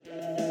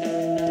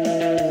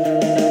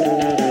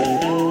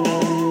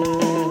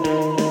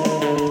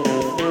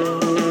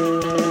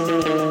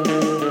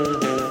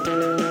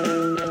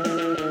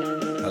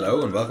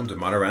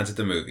at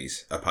the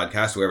Movies, a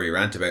podcast where we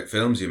rant about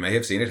films you may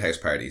have seen at house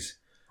parties.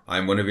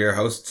 I'm one of your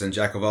hosts and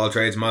jack of all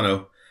trades,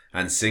 Mono,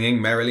 and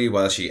singing merrily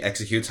while she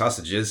executes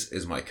hostages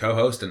is my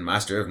co-host and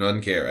master of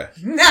none, Kira.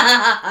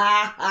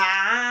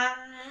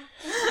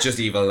 Just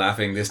evil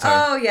laughing this time.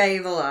 Oh yeah,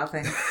 evil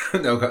laughing.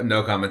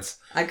 No comments.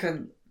 I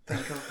couldn't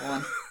think of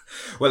one.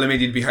 Well, I mean,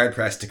 you'd be hard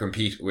pressed to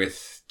compete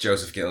with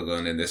Joseph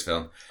Gilgun in this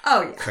film.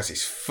 Oh yeah. Because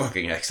he's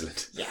fucking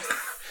excellent. Yes.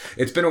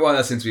 It's been a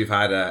while since we've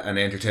had an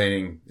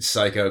entertaining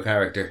psycho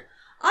character.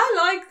 I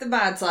like the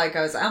bad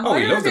psychos. And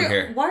we love them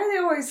here. Why are they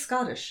always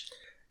Scottish?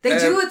 They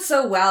do it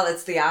so well,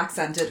 it's the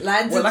accent. It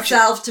lends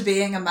itself to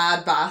being a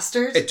mad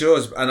bastard. It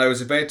does, and I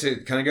was about to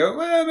kind of go,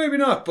 well, maybe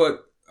not,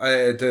 but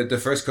the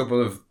first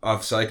couple of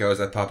psychos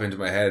that pop into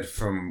my head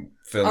from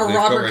films or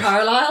Robert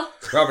Carlyle.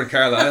 Robert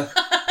Carlyle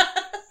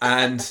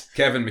and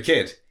Kevin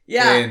McKidd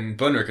in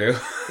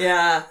Bunraku.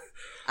 Yeah.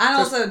 And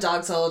also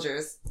Dog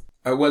Soldiers.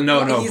 Well,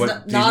 no, but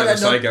he's not a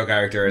psycho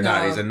character in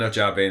that. He's a nut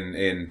job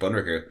in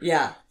Bunraku.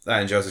 Yeah.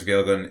 And Joseph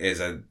Gilgun is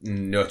a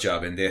nut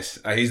job in this.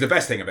 He's the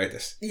best thing about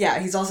this. Yeah,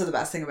 he's also the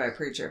best thing about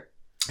Preacher.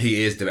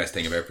 He is the best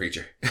thing about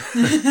Preacher.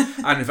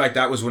 And in fact,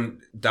 that was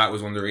one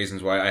of the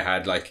reasons why I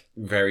had like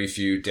very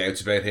few doubts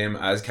about him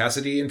as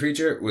Cassidy in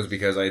Preacher, was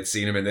because I had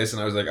seen him in this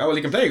and I was like, oh, well,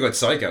 he can play a good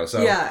psycho.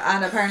 So yeah,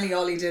 and apparently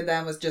all he did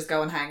then was just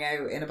go and hang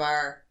out in a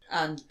bar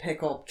and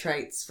pick up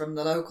traits from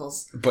the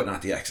locals. But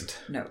not the accent.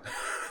 No.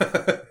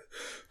 But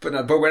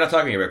we're not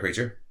talking about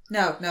Preacher.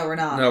 No, we're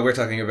not. No, we're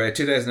talking about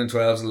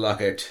 2012's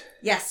Lockout.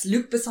 Yes,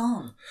 Luc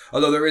Besson.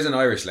 Although there is an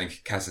Irish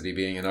link, Cassidy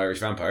being an Irish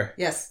vampire.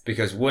 Yes.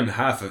 Because one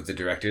half of the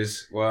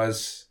directors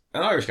was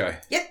an Irish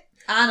guy. Yep.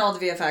 And all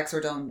the VFX were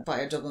done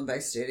by a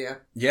Dublin-based studio.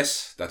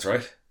 Yes, that's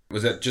right.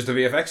 Was it just the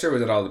VFX or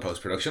was it all the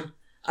post-production?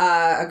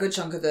 A good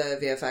chunk of the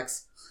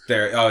VFX.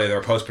 They're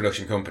a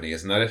post-production company,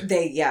 isn't that it?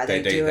 They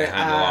do it. They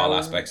handle all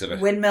aspects of it.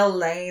 Windmill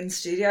Lane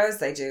Studios,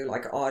 they do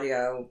like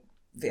audio,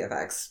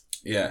 VFX.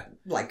 Yeah.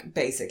 Like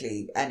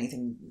basically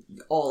anything,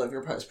 all of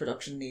your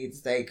post-production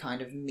needs, they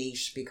kind of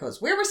meet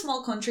because we're a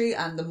small country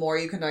and the more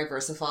you can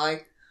diversify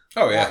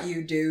what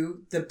you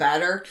do, the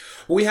better.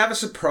 We have a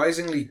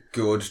surprisingly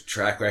good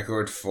track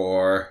record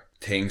for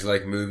things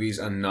like movies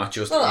and not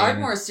just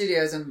Ardmore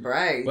Studios in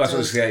Bray. Well, that's what I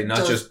was saying,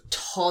 not just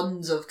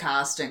tons of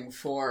casting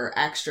for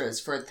extras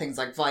for things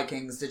like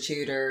Vikings, The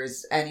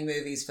Tudors, any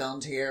movies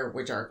filmed here,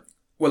 which are...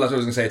 Well, that's what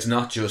I was going to say. It's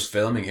not just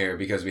filming here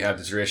because we have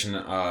the tradition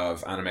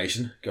of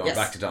animation going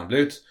back to Don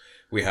Bluth.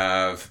 We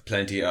have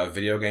plenty of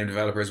video game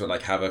developers with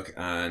like Havoc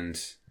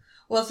and...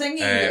 Well,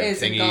 Thingy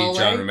is in Galway.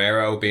 John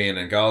Romero being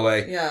in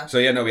Galway. Yeah. So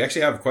we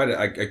actually have quite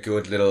a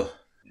good little...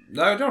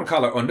 I don't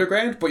call it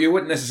underground, but you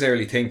wouldn't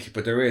necessarily think,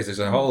 but there is. There's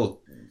a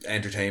whole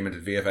entertainment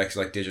and VFX,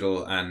 like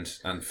digital and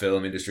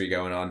film industry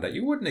going on that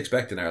you wouldn't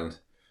expect in Ireland.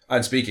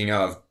 And speaking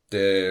of...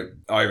 The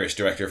Irish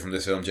director from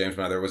this film, James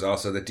Mather, was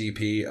also the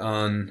DP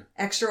on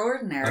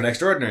Extraordinary. An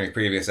Extraordinary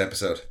previous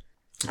episode.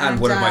 And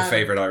one of my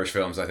favourite Irish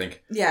films, I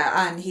think.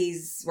 Yeah, and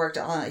he's worked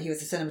on... He was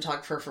a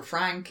cinematographer for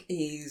Frank.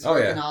 He's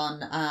working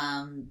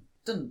on...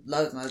 done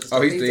loads and loads of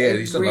stuff.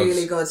 He's a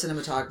really good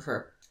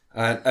cinematographer.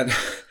 And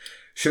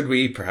should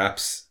we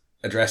perhaps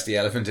address the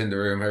elephant in the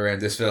room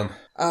around this film?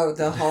 Oh,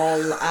 the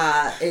whole...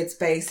 it's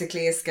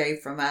basically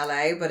Escape from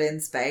LA, but in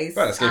space.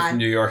 Well, Escape from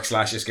New York /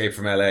 Escape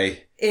from LA...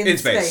 In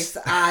space.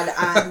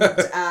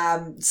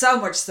 And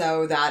so much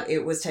so that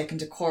it was taken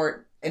to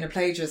court in a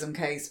plagiarism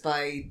case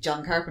by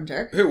John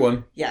Carpenter. Who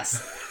won?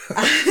 Yes.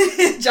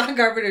 John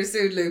Carpenter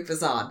sued Luc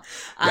Besson.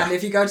 And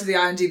if you go to the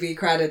IMDb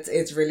credits,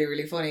 it's really,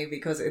 really funny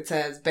because it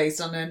says based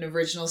on an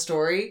original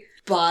story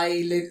by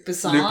Luc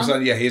Besson. Luc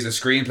Besson, he has a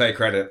screenplay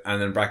credit,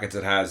 and in brackets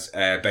it has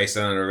based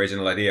on an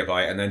original idea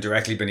by, and then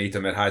directly beneath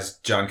him it has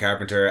John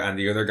Carpenter and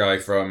the other guy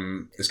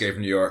from Escape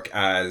from New York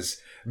as...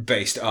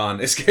 based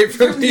on Escape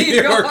from New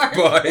York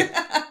by.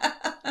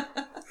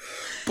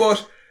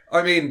 But,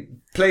 I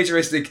mean,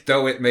 plagiaristic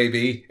though it may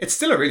be, it's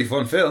still a really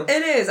fun film.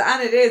 It is,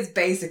 and it is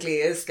basically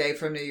Escape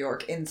from New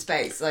York in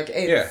space. Like,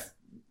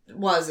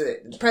 was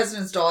it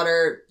President's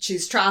daughter,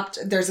 she's trapped,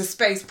 there's a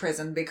space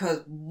prison because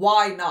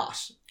why not?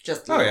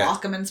 Just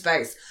lock him in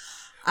space.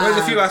 Well,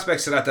 there's a few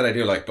aspects to that I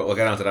do like, but we'll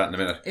get onto that in a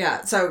minute.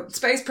 Yeah, so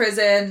space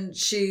prison,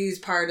 she's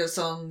part of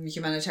some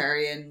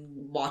humanitarian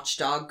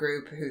watchdog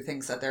group who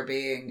thinks that they're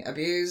being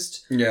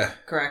abused. Yeah.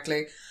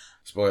 Correctly.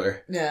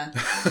 Spoiler. Yeah.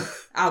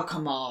 Oh,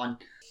 come on.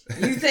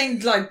 You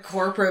think, like,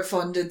 corporate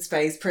funded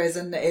space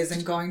prison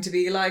isn't going to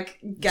be, like,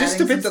 getting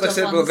just a bit that I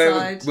said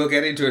we'll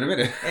get into in a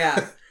minute.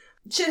 Yeah.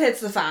 Shit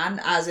hits the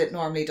fan, as it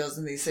normally does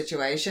in these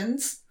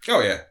situations.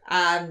 Oh, yeah.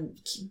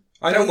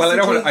 I don't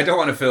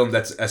want a film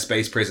that's a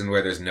space prison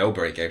where there's no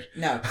breakout.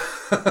 No.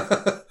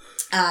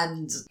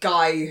 And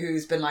guy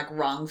who's been like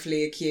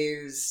wrongfully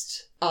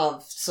accused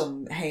of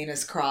some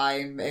heinous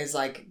crime is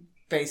like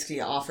basically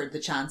offered the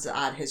chance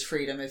at his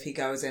freedom if he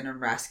goes in and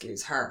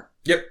rescues her.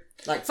 Yep.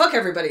 Like, fuck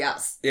everybody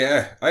else.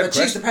 Yeah. But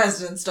she's the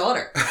president's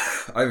daughter.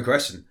 I have a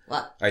question.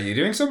 What? Are you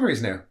doing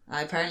summaries now?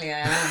 Apparently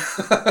I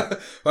am.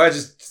 Well, I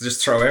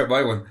just throw out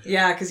my one.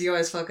 Yeah, because you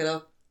always fuck it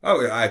up.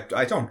 Oh,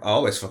 I don't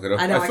always fuck it up.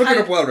 I know, I fuck it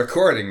up while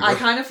recording. I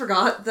kind of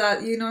forgot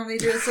that you normally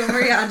do a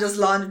summary and just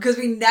launch, because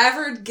we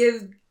never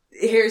give,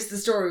 here's the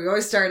story. We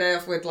always start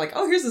off with like,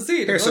 oh, here's the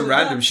scene. Here's some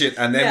random shit,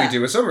 and then we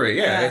do a summary.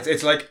 Yeah.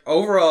 It's like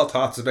overall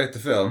thoughts about the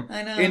film,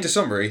 I know. into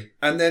summary,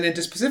 and then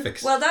into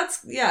specifics. Well,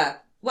 that's, yeah.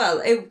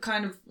 Well, it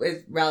kind of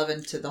is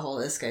relevant to the whole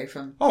escape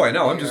from... Oh, I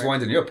know. I'm just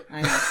winding you up.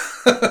 I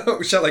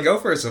know. Shall I go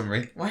for a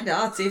summary? Why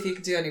not? See if you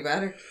can do any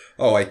better.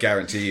 Oh, I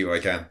guarantee you I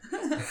can.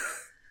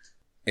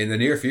 In the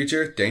near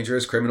future,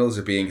 dangerous criminals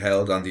are being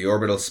held on the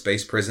orbital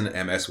space prison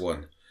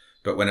MS-1.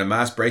 But when a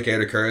mass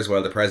breakout occurs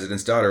while the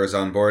president's daughter is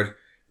on board,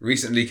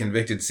 recently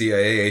convicted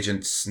CIA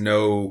agent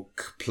Snow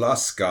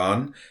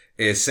Plosgon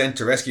is sent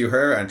to rescue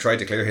her and try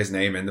to clear his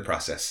name in the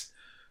process.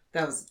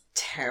 That was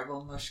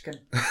terrible, Mushkin.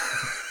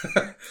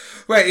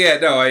 Well, yeah,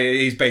 no,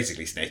 he's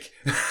basically Snake.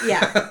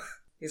 Yeah.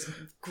 He's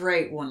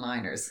great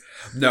one-liners.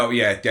 No,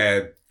 yeah,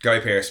 Guy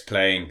Pearce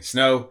playing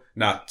Snow,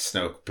 not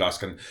Snow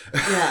Plosgon.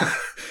 Yeah.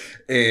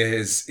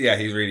 He's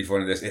really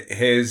fun in this.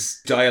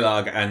 His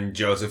dialogue and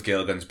Joseph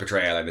Gilgun's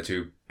portrayal are the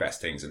two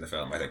best things in the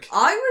film, I think.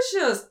 I was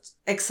just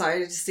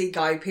excited to see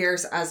Guy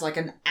Pearce as like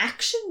an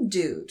action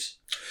dude.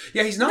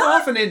 Yeah, he's not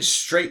often in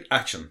straight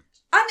action.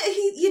 And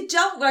you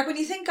don't, like, when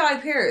you think Guy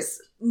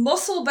Pearce,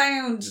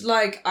 muscle-bound,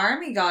 like,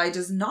 army guy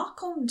does not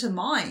come to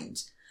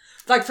mind.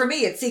 Like, for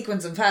me, it's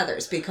sequins and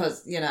feathers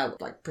because, you know,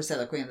 like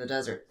Priscilla, Queen of the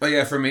Desert. But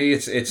yeah, for me,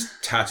 it's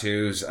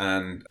tattoos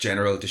and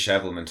general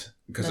dishevelment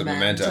because of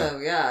Memento.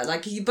 Yeah,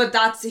 like, he's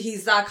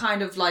that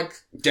kind of, like...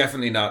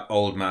 Definitely not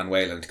Old Man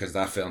Wayland, because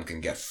that film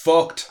can get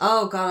fucked.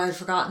 Oh, God, I'd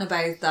forgotten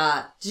about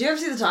that. Did you ever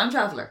see The Time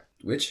Traveller?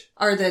 Which?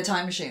 Or The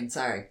Time Machine,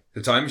 sorry.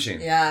 The Time Machine?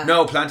 Yeah.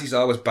 No, Planty's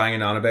always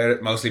banging on about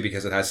it, mostly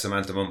because it has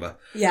Samantha Mumba.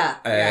 Yeah.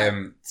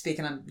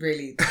 Speaking of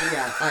really,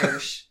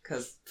 Irish,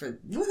 because for,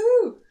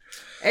 woohoo!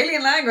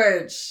 Alien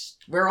language!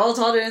 We're all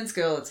taught it in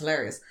school, it's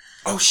hilarious.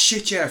 Oh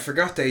shit, yeah, I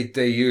forgot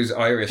they use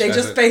Irish. They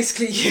just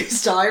basically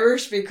used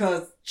Irish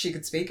because she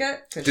could speak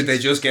it. Did they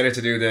just get her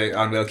to do the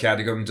An Will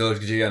Cadigum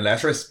Dulgi and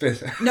Letras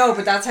bit? No,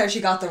 but that's how she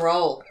got the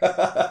role.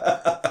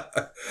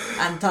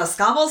 And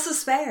Toscamo to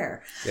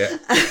spare. Yeah.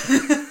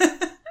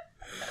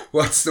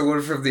 What's the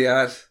one from the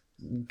ad?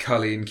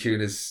 Colleen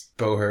Kunis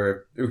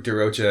Boher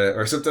Uctarocha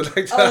or something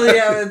like that. Oh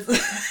yeah.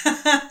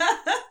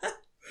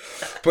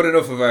 But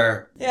enough of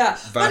our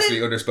vastly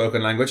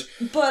underspoken language.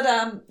 But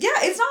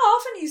it's not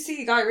often you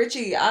see Guy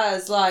Ritchie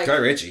as like... Guy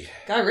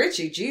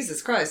Ritchie,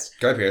 Jesus Christ.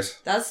 Guy Pearce.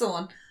 That's the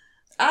one.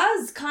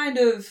 As kind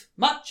of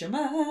macho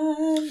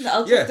man.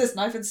 I'll take this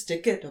knife and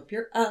stick it up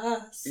your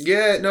ass.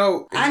 Yeah,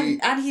 no.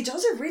 And he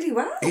does it really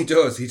well. He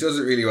does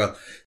it really well.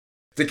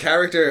 The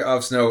character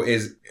of Snow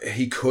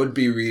he could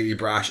be really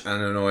brash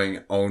and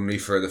annoying only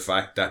for the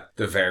fact that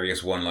the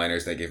various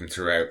one-liners they give him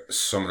throughout,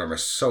 some of them are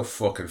so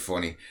fucking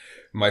funny.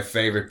 My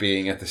favourite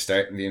being at the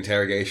start in the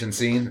interrogation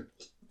scene.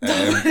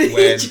 When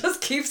he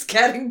just keeps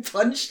getting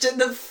punched in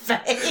the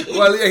face.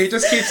 Well, yeah, he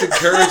just keeps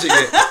encouraging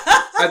it.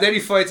 And then he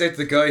finds out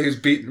the guy who's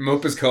beating him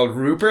up is called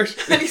Rupert.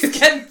 And he's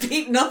getting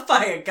beaten up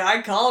by a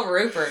guy called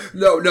Rupert.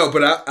 No,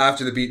 but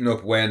after the beating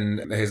up,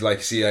 when his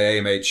like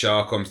CIA mate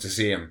Shaw comes to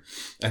see him,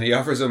 and he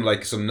offers him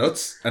like some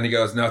nuts, and he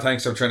goes, "No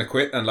thanks, I'm trying to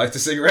quit," and lights a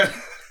cigarette.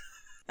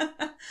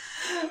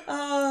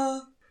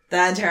 Oh,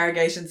 the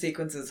interrogation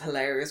sequence is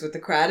hilarious with the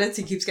credits.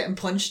 He keeps getting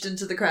punched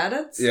into the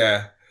credits.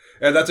 Yeah.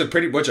 That's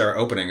pretty much our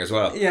opening as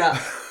well.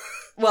 Yeah.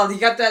 Well, you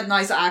got that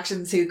nice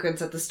action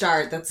sequence at the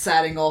start that's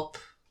setting up.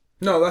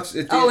 No,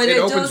 it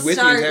opens with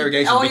the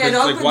interrogation because it's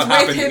like what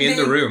happened in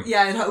the room.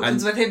 Yeah, it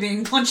opens with him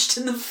being punched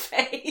in the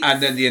face. And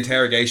then the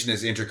interrogation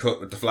is intercut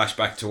with the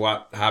flashback to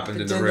what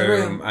happened in the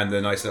room and the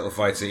nice little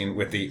fight scene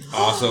with the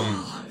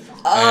awesome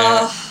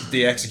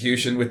the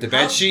execution with the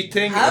bedsheet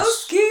thing.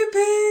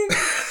 Housekeeping!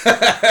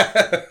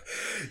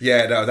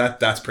 Yeah, no,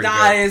 that's pretty good.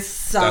 That is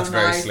so that's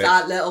nice.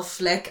 That little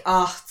flick.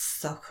 Oh, it's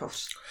so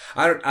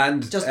good.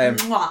 And just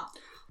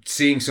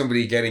seeing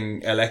somebody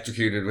getting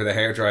electrocuted with a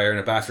hairdryer in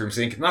a bathroom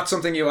sink, not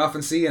something you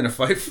often see in a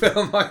fight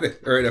film either,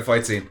 or in a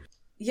fight scene.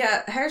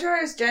 Yeah,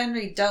 hairdryers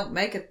generally don't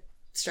make it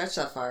stretch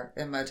that far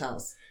in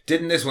motels.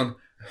 Didn't this one?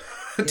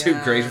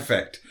 To great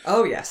effect.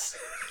 Oh, yes.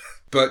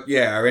 But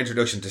yeah, our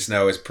introduction to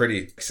Snow is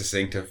pretty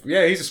succinct of,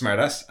 he's a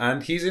smartass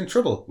and he's in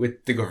trouble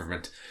with the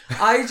government.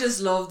 I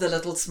just love the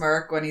little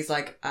smirk when he's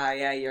like,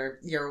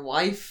 your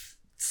wife.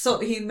 So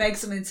he makes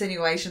some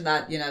insinuation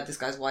that, this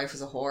guy's wife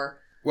is a whore.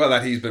 Well,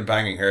 that he's been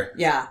banging her.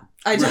 Yeah.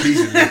 I don't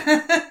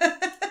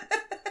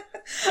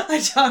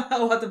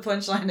know what the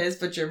punchline is,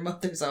 but your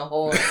mother's a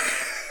whore.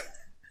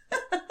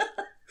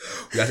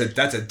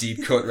 That's a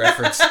deep cut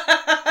reference.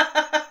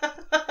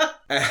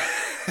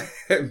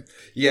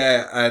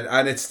 Yeah,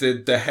 and it's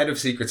the head of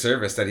Secret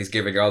Service that he's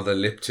giving all the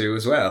lip to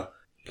as well.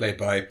 Played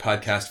by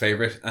podcast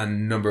favourite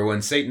and number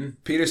one Satan,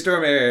 Peter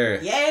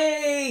Stormare.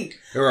 Yay!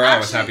 Who we're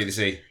always happy to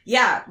see.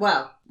 Yeah,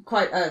 well,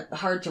 quite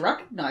hard to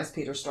recognise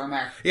Peter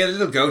Stormare. Yeah, the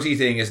little goatee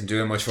thing isn't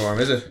doing much for him,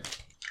 is it?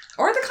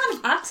 Or the kind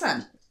of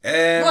accent.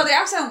 Well, the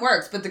accent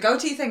works, but the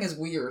goatee thing is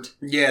weird.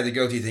 Yeah, the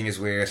goatee thing is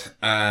weird.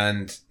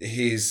 And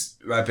he's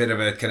a bit of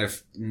a kind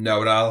of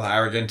know-it-all,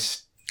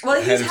 arrogant Well,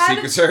 he's head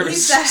of Secret Service.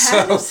 He's the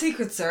head of the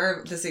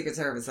Secret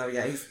Service. So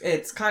yeah,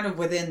 it's kind of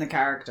within the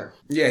character.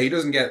 Yeah, he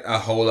doesn't get a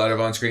whole lot of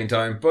on-screen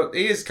time, but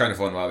he is kind of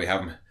fun while we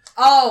have him.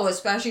 Oh,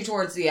 especially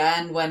towards the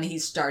end when he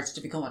starts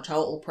to become a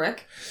total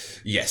prick.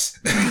 Yes.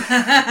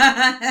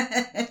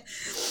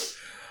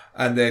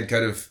 And then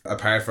kind of,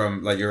 apart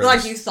from, like, you're...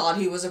 Like, you thought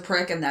he was a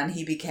prick, and then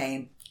he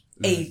became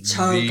a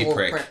total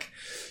prick.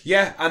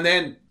 Yeah, and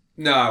then...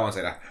 No, I won't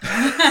say that.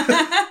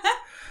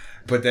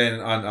 But then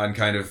on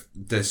kind of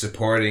the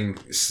supporting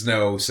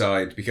Snow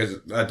side,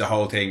 because the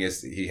whole thing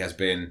is he has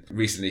been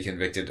recently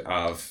convicted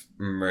of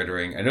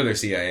murdering another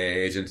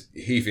CIA agent.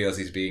 He feels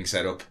he's being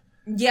set up.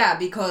 Yeah,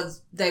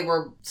 because they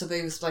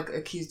was like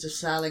accused of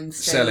selling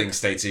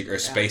state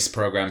secrets, space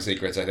program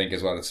secrets, I think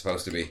is what it's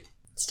supposed to be.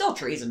 Still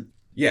treason.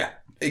 Yeah,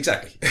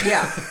 exactly.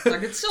 Yeah,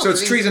 like it's still so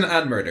it's treason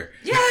and murder.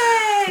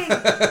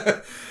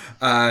 Yay!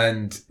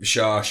 And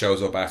Shaw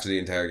shows up after the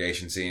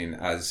interrogation scene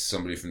as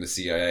somebody from the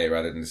CIA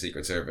rather than the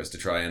Secret Service to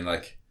try and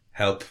like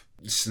help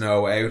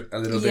Snow out a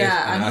little bit.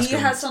 Yeah, and he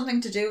has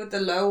something to do with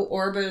the low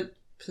orbit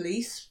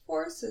police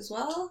force as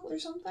well, or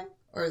something?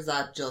 Or is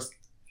that just...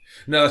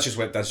 No,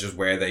 that's just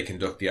where they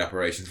conduct the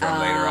operations from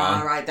later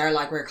on. Right, they're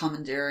like, we're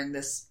commandeering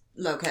this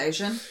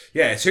location.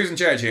 Yeah, it's who's in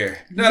charge here?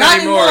 Not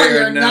anymore,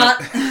 you're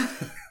not.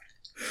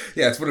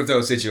 Yeah, it's one of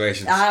those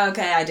situations.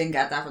 Okay, I didn't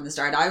get that from the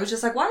start. I was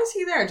just like, why is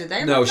he there? Did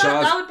they know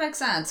that would make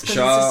sense, because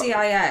it's the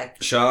CIA.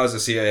 Shaw's a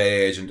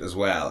CIA agent as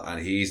well, and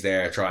he's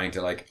there trying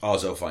to like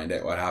also find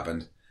out what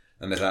happened,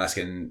 and is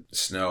asking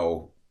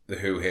Snow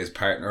who his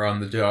partner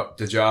on the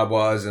job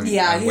was. And,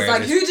 yeah, and he's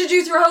like, who did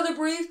you throw the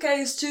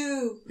briefcase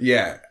to?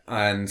 Yeah,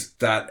 and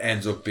that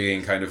ends up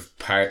being kind of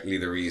partly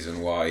the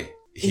reason why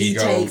he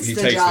takes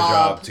the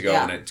job to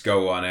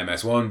go on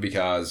MS1,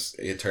 because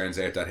it turns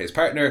out that his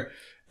partner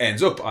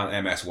ends up on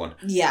MS1.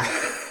 Yeah.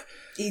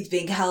 He's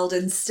being held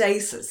in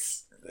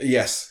stasis.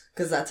 Yes.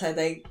 Because that's how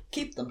they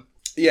keep them.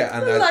 Yeah.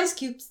 And little ice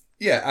cubes.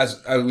 Yeah,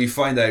 as we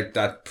find out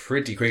that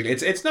pretty quickly.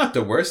 It's not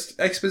the worst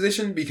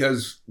exposition,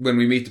 because when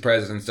we meet the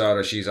president's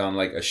daughter, she's on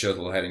like a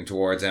shuttle heading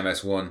towards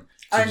MS1.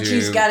 And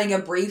she's getting a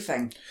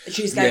briefing.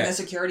 She's getting a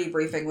security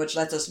briefing, which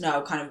lets us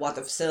know kind of what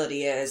the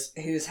facility is,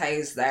 who's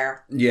housed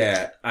there.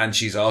 Yeah, and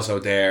she's also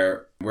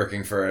there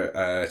working for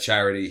a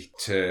charity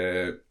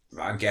to...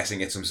 I'm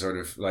guessing it's some sort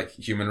of like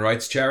human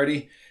rights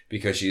charity,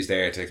 because she's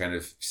there to kind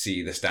of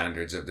see the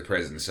standards of the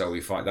prison. So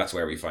that's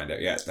where we find out,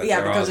 that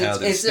they're all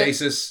held in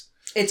stasis.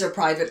 It's a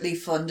privately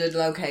funded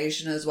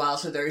location as well,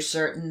 so there's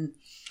certain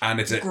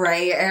and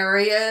grey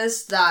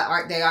areas that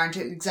aren't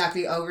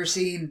exactly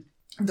overseen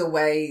the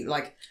way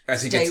like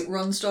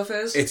state-run stuff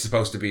is. It's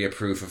supposed to be a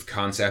proof of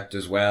concept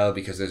as well,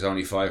 because there's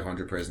only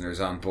 500 prisoners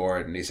on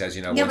board, and he says,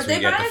 once we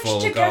get the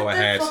full go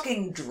ahead. The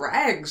fucking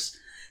dregs.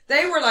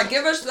 They were like,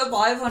 give us the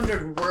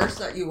 500 worst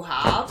that you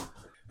have.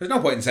 There's no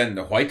point in sending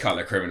the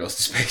white-collar criminals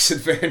to space, in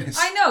fairness.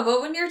 I know,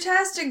 but when you're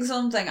testing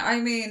something,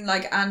 I mean,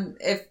 like, and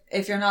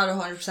if you're not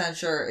 100%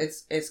 sure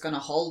it's going to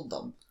hold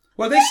them.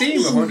 Well, they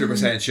seem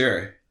 100%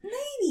 sure.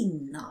 Maybe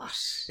not.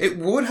 It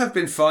would have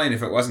been fine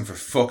if it wasn't for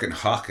fucking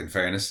Hawk, in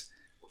fairness.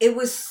 It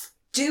was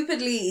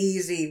stupidly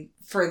easy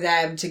for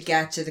them to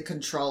get to the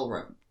control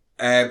room.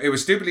 It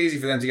was stupidly easy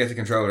for them to get to the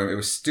control room. It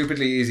was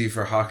stupidly easy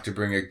for Hawk to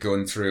bring a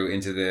gun through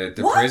into the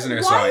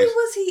prisoner side. Why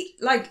was he,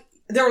 like...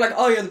 They were like,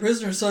 oh yeah, the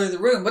prisoner side of the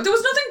room. But there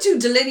was nothing to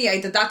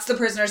delineate that that's the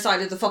prisoner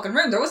side of the fucking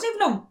room. There wasn't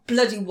even no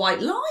bloody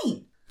white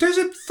line. There's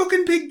a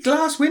fucking big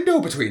glass window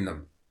between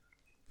them.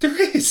 There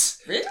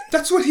is. Really?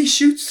 That's what he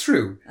shoots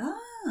through.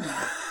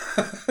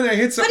 Ah. And it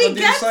hits up on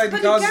the other side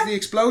and causes the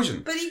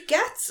explosion. But he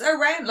gets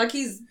around, like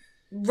he's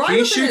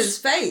right up in his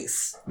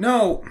face.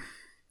 No.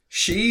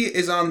 She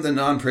is on the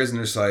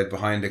non-prisoner side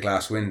behind a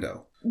glass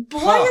window.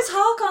 But why is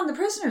Hawk on the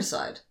prisoner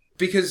side?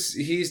 Because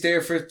he's there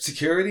for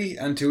security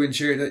and to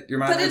ensure that your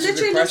man answers the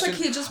question. But it literally looks like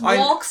he just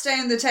walks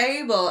down the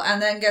table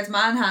and then gets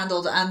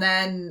manhandled, and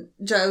then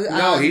Joe...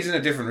 no, he's in a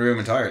different room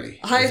entirely.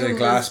 There's a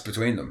glass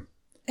between them.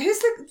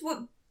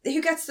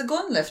 Who gets the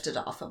gun lifted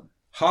off him?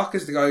 Hawk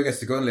is the guy who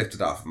gets the gun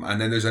lifted off him, and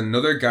then there's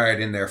another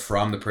guard in there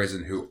from the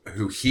prison who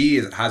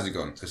has a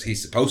gun, because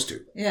he's supposed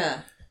to.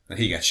 Yeah. And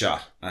he gets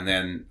shot. And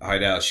then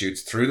Heidel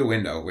shoots through the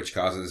window, which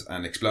causes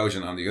an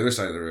explosion on the other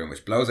side of the room,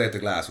 which blows out the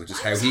glass, which is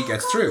how he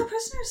gets through. On the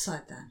prisoner's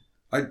side then?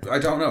 I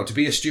don't know. To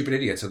be a stupid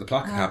idiot so the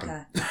plot can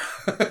happen.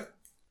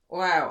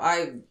 Wow,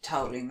 I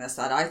totally missed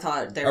that. I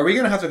thought Are we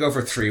going to have to go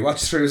for 3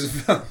 watch-throughs of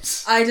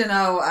films? I don't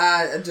know.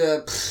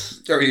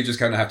 Or you just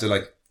kind of have to,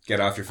 like, get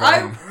off your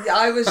phone?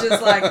 I was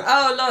just like,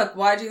 oh, look,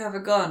 why do you have a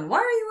gun? Why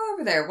are you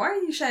over there? Why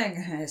are you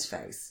showing his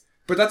face?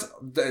 But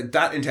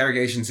that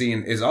interrogation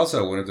scene is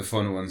also one of the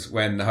fun ones,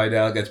 when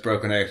Heidel gets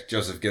broken out,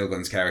 Joseph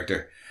Gilgun's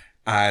character,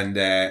 and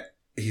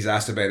he's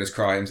asked about his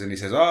crimes, and he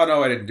says, oh,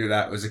 no, I didn't do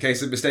that. It was a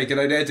case of mistaken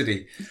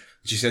identity.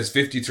 She says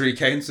 53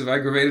 counts of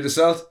aggravated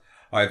assault.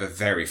 I have a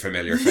very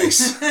familiar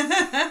face.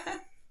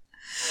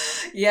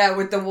 Yeah,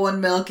 with the one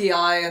milky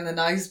eye and the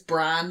nice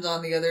brand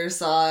on the other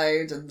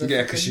side. And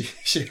because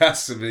she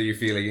asks him, are you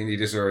feeling any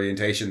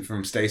disorientation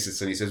from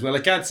stasis? And he says, well, I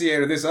can't see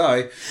out of this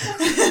eye.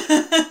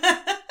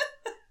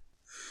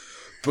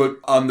 But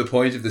on the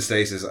point of the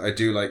stasis, I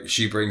do like,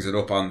 she brings it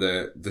up on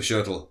the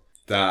shuttle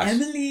that...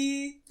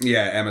 Emily.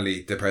 Yeah,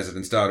 Emily, the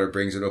president's daughter,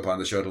 brings it up on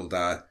the shuttle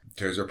that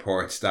there's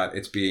reports that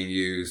it's being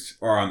used,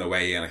 or on the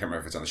way in, I can't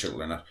remember if it's on the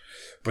shuttle or not,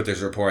 but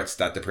there's reports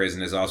that the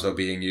prison is also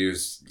being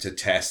used to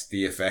test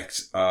the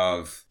effects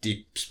of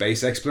deep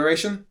space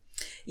exploration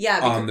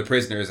on the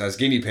prisoners as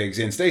guinea pigs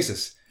in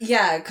stasis.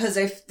 Yeah, because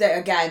if they,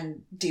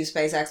 again, deep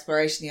space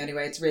exploration, the only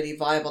way it's really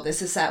viable,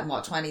 this is set in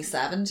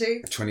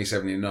 2070?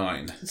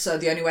 2079. So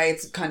the only way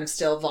it's kind of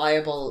still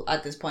viable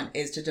at this point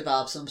is to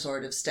develop some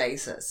sort of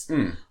stasis.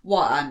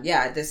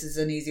 This is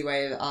an easy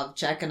way of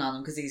checking on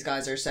them, because these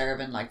guys are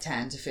serving like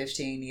 10 to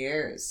 15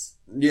 years.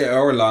 Yeah,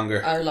 or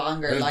longer.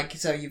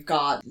 So you've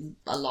got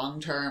a long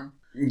term.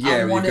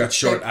 Yeah, we've got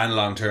short and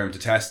long term to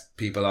test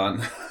people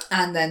on.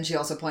 And then she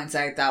also points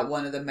out that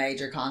one of the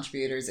major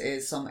contributors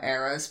is some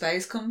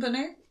aerospace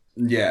company.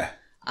 Yeah.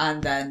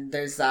 And then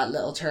there's that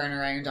little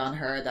turnaround on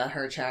her that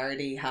her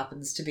charity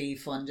happens to be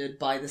funded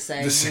by the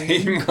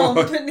same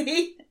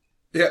company.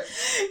 Yeah.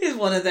 Is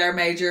one of their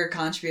major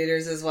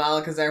contributors as well,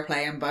 because they're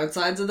playing both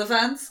sides of the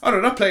fence. Oh,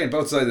 they're not playing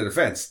both sides of the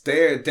fence.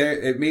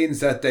 It means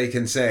that they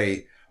can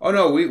say, oh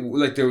no,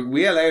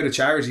 we allowed a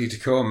charity to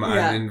come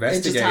and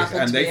investigate,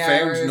 and they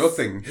found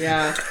nothing.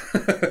 Yeah.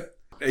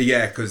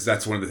 Yeah, because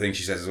that's one of the things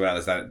she says as well,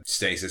 is that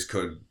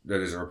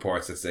there's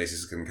reports that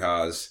stasis can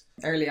cause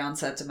early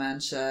onset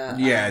dementia.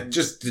 Yeah,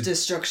 just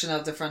destruction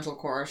of the frontal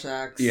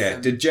cortex. Yeah,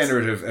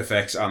 degenerative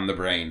effects on the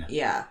brain.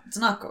 Yeah, it's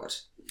not good.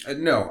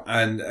 No,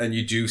 and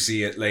you do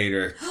see it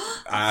later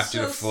after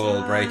so the full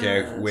sad.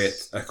 Breakout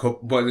with a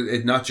couple, but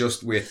it not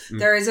just with...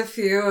 There is a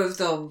few of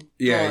them.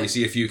 Yeah, you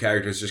see a few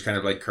characters just kind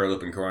of like curl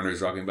up in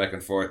corners, rocking back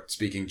and forth,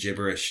 speaking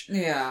gibberish.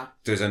 Yeah.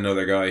 There's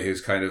another guy who's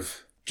kind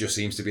of just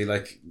seems to be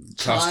like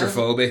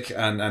claustrophobic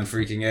and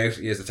freaking out.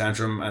 He has a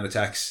tantrum and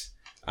attacks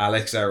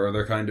Alex, our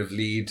other kind of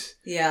lead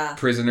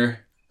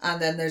prisoner.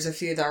 And then there's a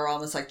few that are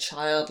almost like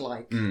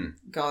childlike,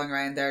 going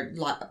around there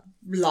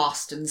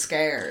lost and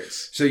scared.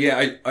 So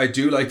yeah, I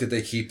do like that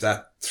they keep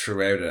that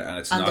throughout it, and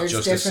it's not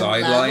just a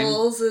sideline.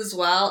 Levels as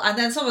well, and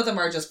then some of them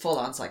are just full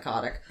on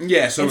psychotic.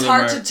 Yeah, it's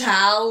hard to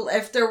tell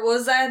if there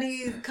was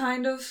any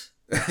kind of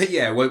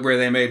yeah, were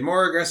they made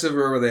more aggressive,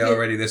 or were they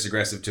already this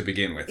aggressive to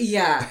begin with?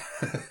 Yeah.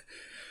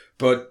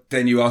 But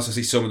then you also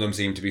see some of them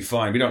seem to be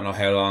fine. We don't know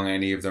how long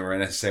any of them are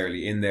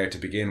necessarily in there to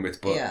begin with,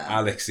 but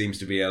Alex seems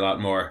to be a lot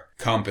more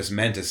compos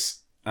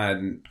mentis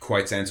and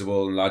quite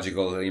sensible and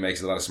logical, and he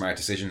makes a lot of smart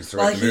decisions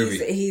throughout the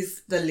movie.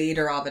 He's the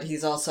leader of it.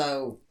 He's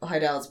also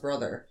Heidel's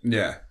brother.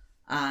 Yeah.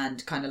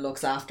 And kind of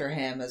looks after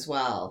him as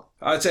well.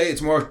 I'd say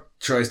it's more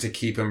tries to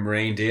keep him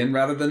reined in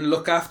rather than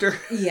look after.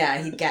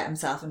 Yeah, he'd get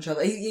himself in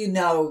trouble. You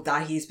know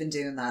that he's been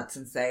doing that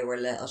since they were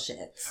little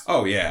shits.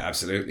 Oh yeah,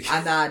 absolutely.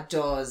 And that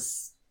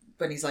does...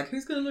 When he's like,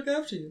 who's going to look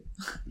after you?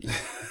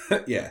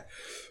 Yeah.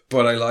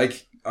 But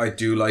I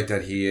do like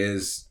that he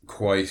is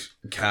quite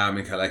calm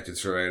and collected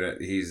throughout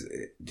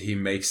it. He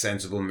makes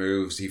sensible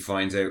moves. He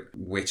finds out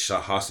which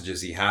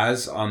hostages he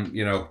has on,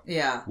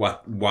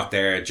 what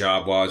their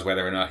job was,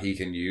 whether or not he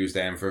can use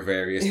them for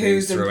various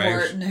things throughout. Who's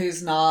important,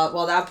 who's not.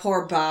 Well, that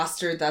poor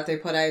bastard that they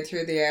put out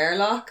through the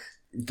airlock.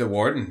 The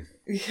warden.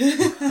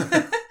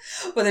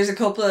 Well, there's a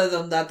couple of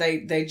them that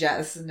they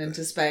jettison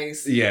into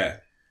space. Yeah.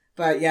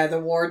 But yeah, the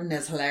warden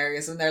is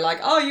hilarious. And they're like,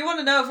 oh, you want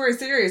to know if we're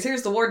serious?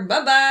 Here's the warden.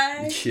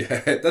 Bye-bye.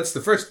 Yeah, that's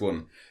the first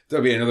one.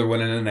 There'll be another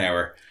one in an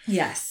hour.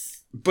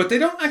 Yes. But they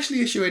don't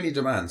actually issue any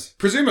demands.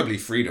 Presumably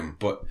freedom,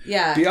 but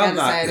beyond that... Get us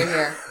out of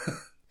here.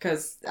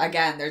 Because,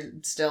 again, they're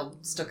still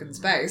stuck in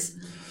space.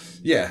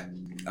 Yeah.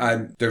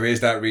 And there is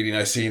that really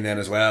nice scene then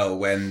as well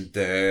when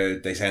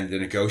they send the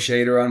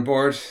negotiator on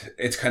board.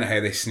 It's kind of how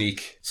they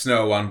sneak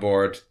Snow on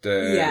board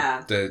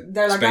the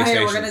they're like, space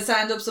station. We're going to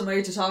send up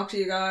somebody to talk to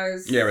you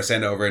guys. Yeah, we'll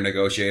send over a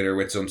negotiator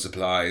with some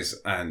supplies,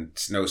 and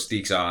Snow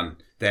sneaks on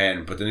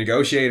then. But the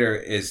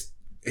negotiator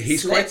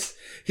he's quite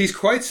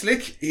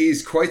slick.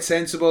 He's quite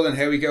sensible in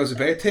how he goes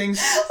about things.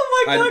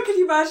 Oh my god, can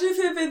you imagine if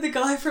him being the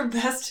guy from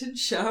Best in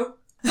Show?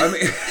 I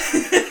mean...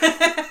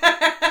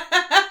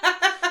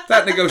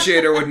 That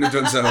negotiator wouldn't have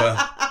done so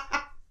well.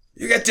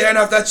 You get down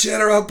off that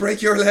shed or I'll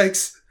break your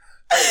legs.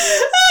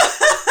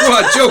 Go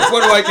on, joke.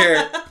 What do I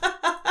care?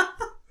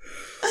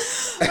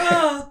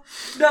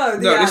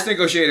 This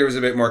negotiator was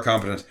a bit more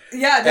competent.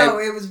 Yeah, no,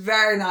 it was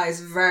very nice,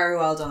 very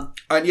well done.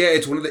 And yeah,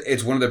 it's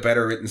one of the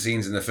better written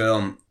scenes in the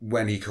film.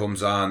 When he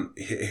comes on,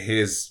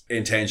 his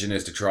intention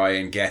is to try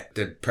and get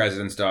the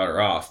president's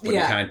daughter off, but he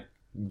can't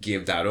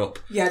give that up.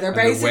 Yeah, they're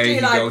basically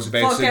like,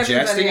 fuck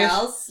everybody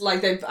else.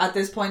 Like, at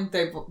this point,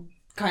 they've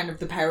kind of,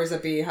 the powers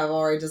that be have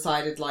already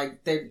decided,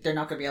 like, they're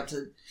not going to be able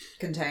to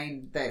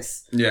contain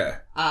this. Yeah.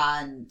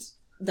 And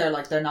they're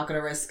like, they're not going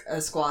to risk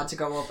a squad to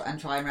go up and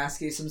try and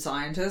rescue some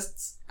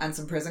scientists and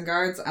some prison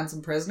guards and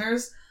some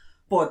prisoners,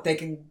 but they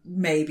can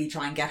maybe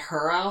try and get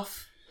her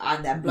off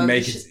and then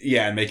make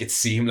it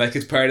seem like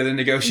it's part of the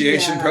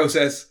negotiation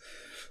process.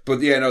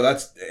 But yeah, no,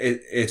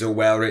 it's a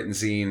well written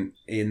scene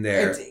in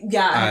there.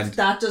 And if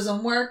that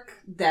doesn't work,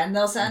 then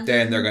they'll send.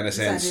 Then they're going to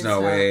send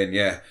Snow in.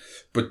 Yeah.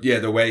 But yeah,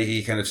 the way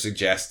he kind of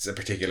suggests a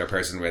particular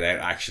person without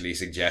actually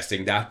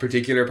suggesting that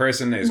particular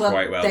person is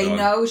quite well done. They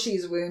know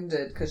she's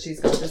wounded because she's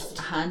got this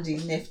handy,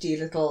 nifty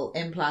little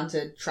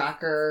implanted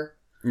tracker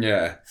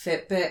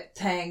Fitbit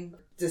thing.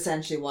 It's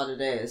essentially what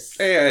it is.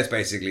 Yeah, it's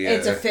basically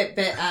it's a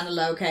Fitbit and a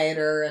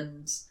locator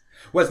and...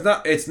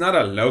 Well, it's not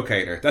a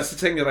locator. That's the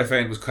thing that I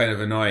found was kind of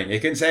annoying.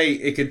 It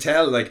can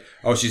tell, like,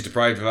 oh, she's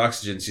deprived of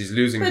oxygen, she's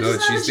losing blood,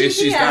 she's this,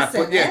 she's that.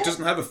 But yeah, it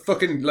doesn't have a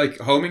fucking, like,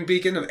 homing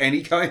beacon of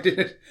any kind in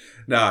it.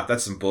 Nah,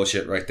 that's some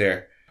bullshit right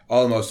there.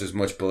 Almost as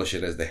much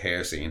bullshit as the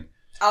hair scene.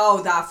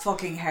 Oh, that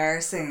fucking hair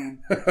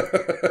scene.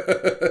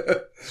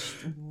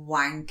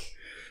 Wank.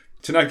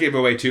 To not give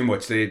away too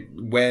much,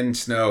 when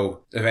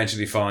Snow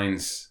eventually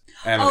finds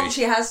Emily. Oh,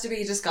 she has to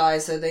be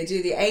disguised, so they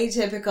do the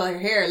atypical,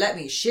 here, let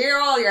me shear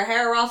all your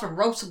hair off and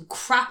rub some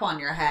crap on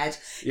your head.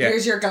 Yeah.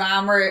 Here's your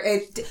glamour.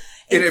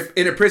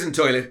 In a prison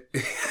toilet,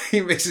 he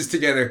mixes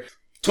together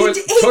he toilet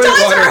does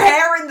water. Her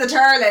hair in the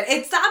toilet.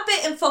 It's that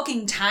bit in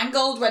fucking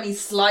Tangled when he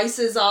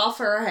slices off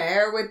her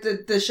hair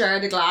with the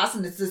shard of glass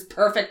and it's this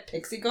perfect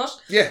pixie cut.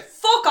 Yeah.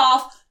 Fuck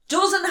off.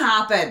 Doesn't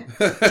happen.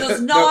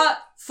 Does not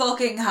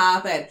fucking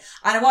happen.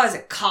 And what is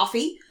it?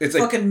 Coffee? It's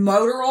fucking like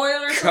motor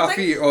oil or something?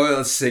 Coffee,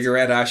 oil,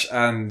 cigarette ash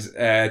and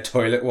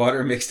toilet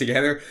water mixed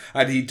together.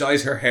 And he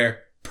dyes her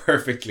hair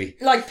perfectly.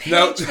 Like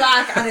pitch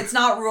black, and it's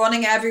not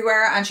running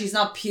everywhere, and she's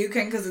not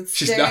puking because it's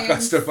She's not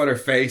got stuff on her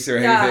face or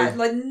anything. Yeah,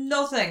 like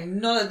nothing.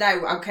 None of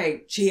that.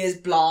 Okay, she is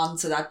blonde,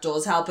 so that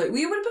does help. But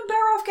we would have been better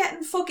off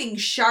getting fucking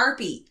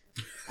Sharpie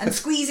and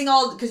squeezing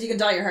all... Because you can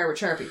dye your hair with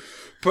Sharpie.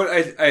 But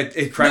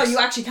it cracks... No, you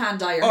actually can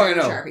dye your hair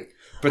with Sharpie.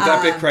 But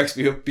that bit cracks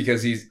me up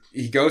because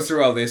he goes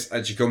through all this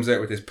and she comes out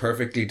with this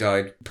perfectly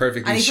dyed,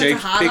 perfectly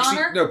shaped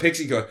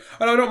pixie cut.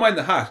 And I don't mind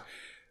the hat.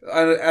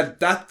 And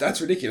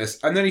that's ridiculous.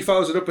 And then he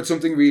follows it up with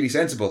something really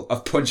sensible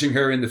of punching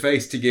her in the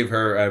face to give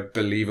her a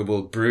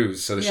believable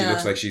bruise so that she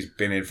looks like she's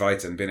been in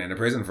fights and been in a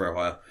prison for a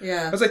while.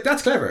 Yeah. I was like,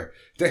 that's clever.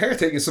 The hair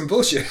thing is some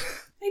bullshit.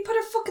 He put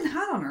a fucking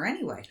hat on her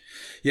anyway.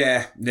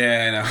 Yeah,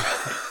 no.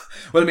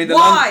 Well, I mean,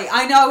 why?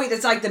 I know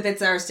it's like the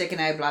bits that are sticking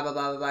out, blah, blah,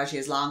 blah, blah, blah. She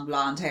has long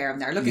blonde hair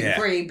and they're looking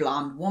for a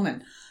blonde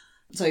woman.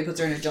 So he puts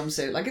her in a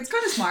jumpsuit. Like, it's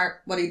kind of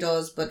smart what he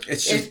does, but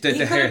it's just the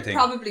hair thing. He could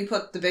probably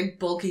put the big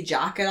bulky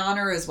jacket on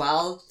her as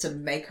well to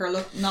make her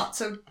look not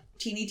so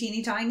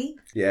teeny tiny.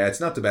 Yeah,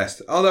 it's not the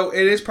best. Although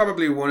it is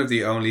probably one of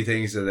the only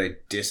things that I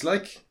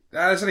dislike.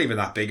 It's not even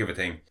that big of a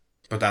thing.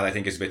 But that I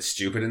think is a bit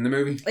stupid in the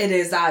movie. It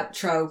is that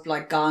trope,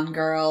 like Gone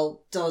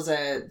Girl does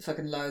it,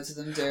 fucking loads of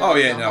them do. Oh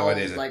yeah, no, it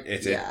is.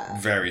 It's a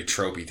very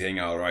tropey thing,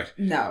 alright.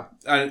 No.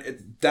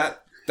 And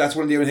that's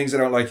one of the only things I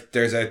don't like.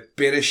 There's a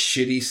bit of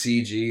shitty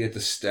CG at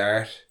the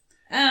start.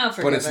 Oh,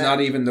 but it's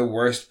not even the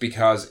worst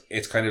because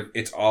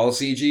it's all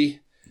CG.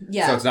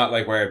 Yeah. So it's not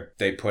like where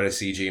they put a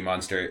CG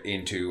monster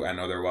into an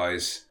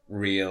otherwise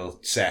real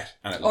set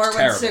and it looks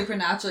terrible. Or when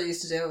Supernatural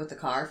used to do it with the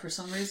car for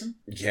some reason.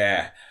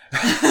 Yeah.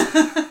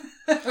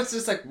 It's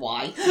just like,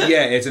 why?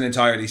 Yeah, it's an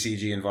entirely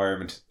CG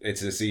environment.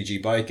 It's a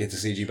CG bike, it's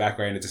a CG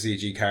background, it's a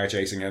CG car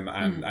chasing him,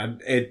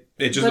 and it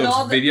just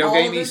looks video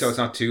gamey, so it's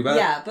not too bad.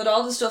 Yeah, but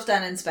all the stuff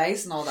down in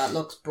space and all that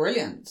looks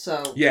brilliant.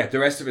 So yeah, the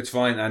rest of it's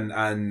fine, and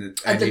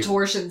the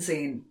torsion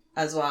scene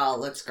as well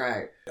looks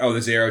great. Oh,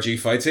 the zero-G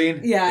fight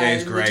scene? Yeah,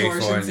 it's great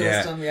fun.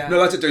 System, yeah. No,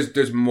 that's it.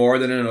 There's more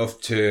than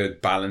enough to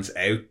balance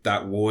out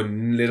that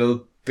one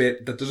little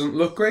bit that doesn't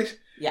look great.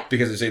 Yeah,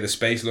 because I say the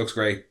space looks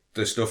great.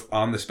 The stuff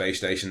on the space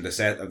station, the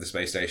set of the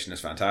space station is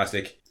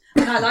fantastic.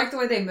 And I like the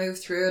way they move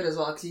through it as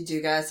well, because you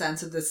do get a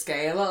sense of the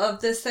scale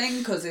of this thing,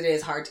 because it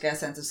is hard to get a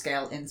sense of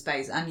scale in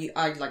space. And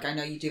I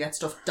know you do get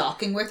stuff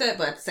docking with it,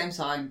 but at the same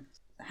time,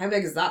 how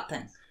big is that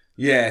thing?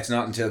 Yeah, it's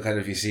not until kind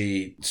of you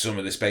see some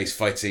of the space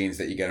fight scenes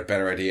that you get a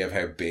better idea of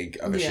how big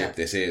of a ship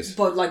this is.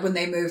 But like when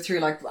they move through,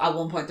 like at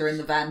one point they're in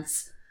the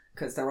vents,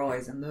 because they're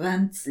always in the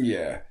vents.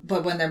 Yeah.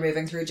 But when they're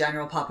moving through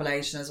general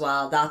population as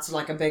well, that's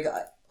like a big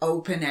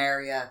open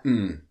area.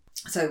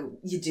 So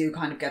you do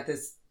kind of get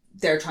this,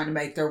 they're trying to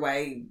make their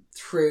way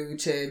through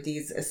to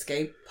these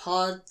escape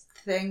pod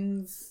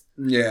things.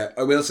 Yeah,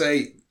 I will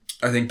say,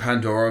 I think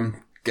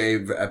Pandorum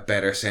gave a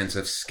better sense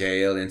of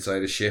scale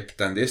inside a ship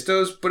than this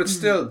does, but it's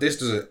still, this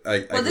does a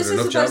good enough job of it. Well, this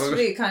is supposed to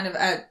be kind of,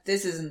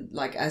 this isn't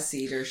like a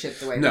cedar ship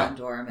the way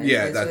Pandorum is.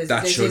 Yeah,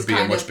 that should be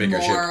a much bigger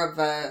ship. More of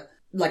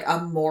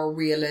a more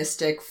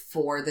realistic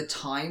for the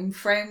time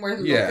frame we're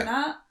looking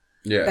at.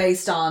 Yeah.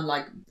 Based on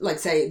like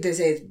say this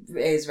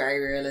is very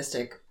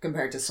realistic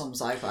compared to some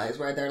sci-fis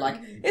where they're like,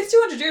 it's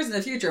 200 years in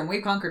the future and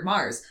we've conquered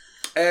Mars.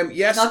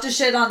 Yes. Not to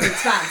shit on The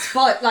Expanse,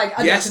 but like,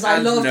 yes, because I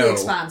love The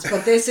Expanse,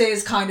 but this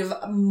is kind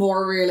of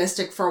more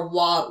realistic for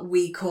what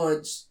we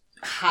could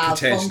have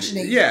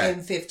functioning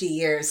in 50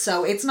 years.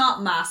 So it's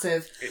not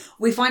massive.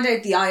 We find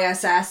out the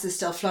ISS is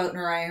still floating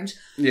around.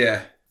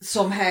 Yeah.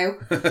 Somehow,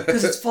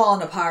 because it's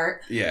fallen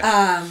apart.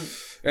 Yeah.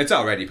 It's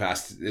already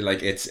past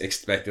its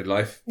expected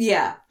life.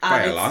 Yeah,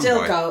 and it's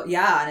still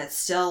and it's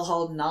still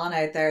holding on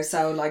out there.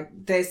 So like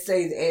this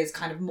is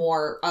kind of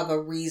more of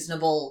a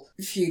reasonable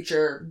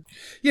future.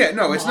 Yeah,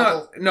 no, it's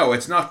not. No,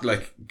 it's not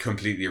like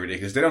completely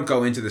ridiculous. They don't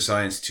go into the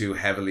science too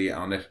heavily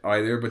on it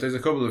either. But there's a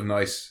couple of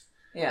nice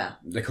Yeah.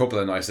 A couple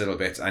of nice little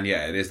bits, and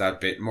yeah, it is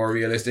that bit more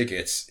realistic.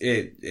 It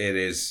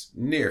is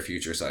near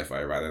future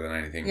sci-fi rather than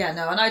anything. Yeah,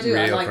 no, and I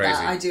like crazy.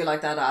 that. I do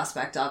like that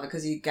aspect of it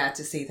because you get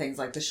to see things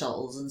like the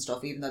shuttles and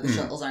stuff, even though the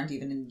shuttles aren't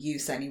even in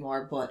use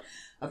anymore. But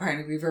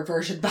apparently, we've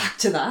reverted back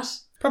to that.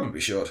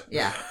 Probably should.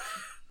 Yeah.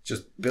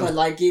 Just built. But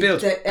like,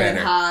 built it better.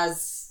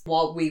 has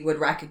what we would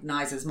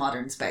recognize as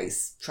modern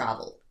space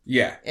travel.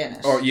 Yeah. In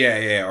it. Or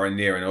or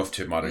near enough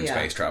to modern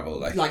space travel,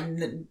 like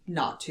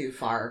not too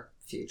far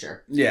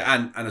future. Yeah,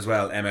 and as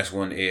well,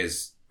 MS-1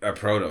 is a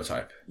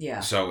prototype.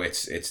 Yeah. So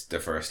it's the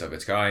first of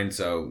its kind.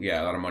 So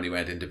yeah, a lot of money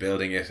went into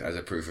building it as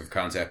a proof of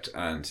concept,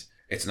 and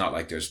it's not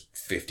like there's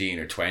 15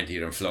 or 20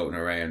 of them floating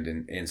around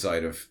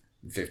inside of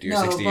 50 or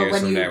 60 years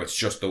from now. It's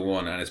just the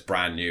one, and it's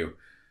brand new.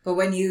 But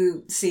when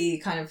you see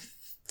kind of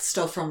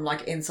stuff from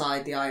like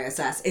inside the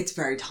ISS, it's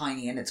very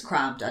tiny and it's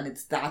cramped, and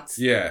that's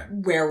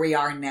where we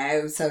are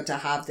now. So to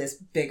have this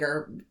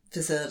bigger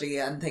facility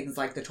and things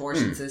like the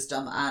torsion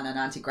system and an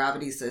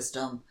anti-gravity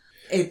system,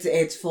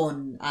 it's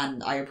fun,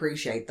 and I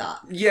appreciate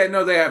that. Yeah,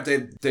 no,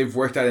 they've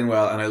worked that in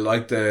well, and I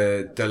like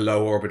the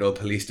low orbital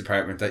police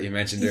department that you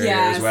mentioned earlier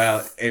as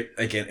well.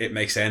 It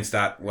makes sense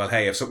that, well,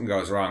 hey, if something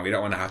goes wrong, we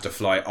don't want to have to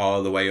fly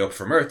all the way up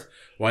from Earth.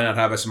 Why not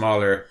have a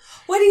smaller...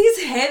 When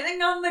he's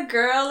hitting on the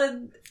girl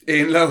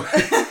in low...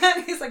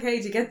 and he's like, hey,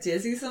 do you get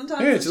dizzy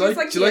sometimes? Yeah, do you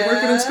like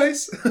working in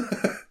space?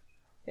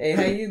 Hey,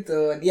 how you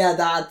doing? Yeah,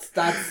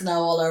 that's Snow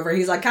all over.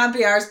 He's like, can't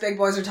be ours, big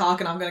boys are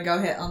talking, I'm going to go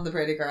hit on the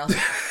pretty girl.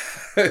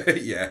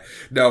 Yeah.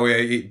 No,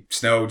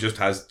 Snow just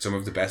has some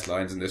of the best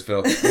lines in this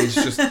film. He's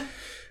just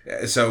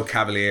so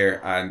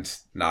cavalier and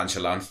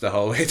nonchalant the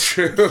whole way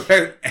through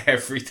about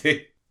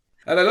everything.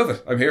 And I love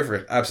it. I'm here for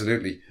it.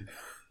 Absolutely.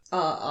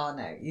 Oh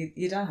no,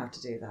 you don't have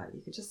to do that. You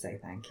could just say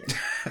thank you.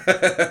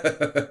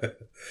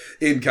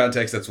 In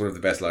context, that's one of the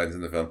best lines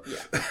in the film.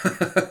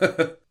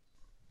 Yeah.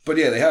 But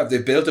yeah,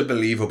 they've built a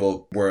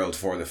believable world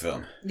for the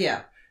film.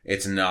 Yeah.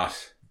 It's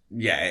not...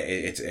 Yeah,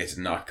 it's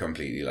not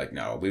completely like,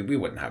 no, we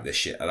wouldn't have this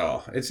shit at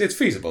all. It's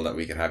feasible that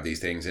we could have these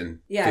things in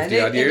 50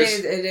 odd years.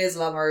 It is a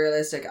lot more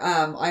realistic.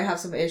 I have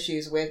some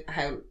issues with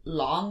how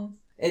long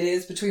it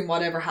is between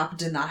whatever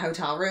happened in that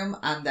hotel room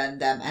and then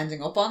them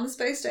ending up on the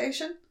space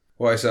station.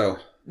 Why so?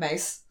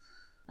 Mace.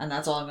 And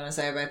that's all I'm going to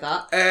say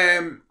about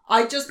that.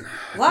 I just...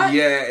 What?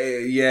 Yeah,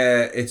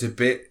 it's a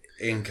bit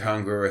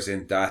incongruous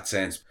in that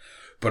sense.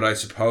 But I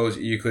suppose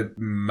you could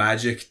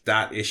magic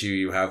that issue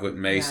you have with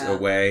Mace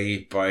away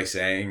by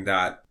saying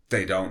that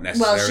they don't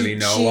necessarily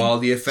know all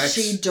the effects.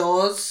 She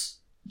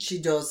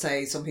does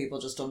say some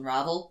people just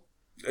unravel.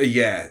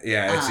 Yeah.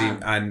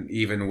 And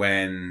even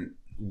when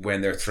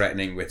they're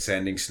threatening with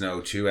sending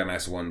Snow to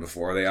MS-1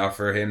 before they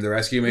offer him the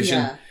rescue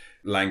mission,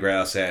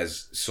 Langrel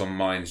says some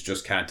minds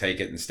just can't take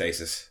it in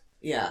stasis.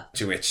 Yeah.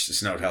 To which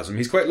Snow tells him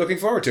he's quite looking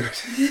forward to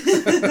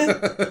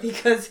it.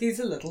 Because he's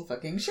a little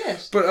fucking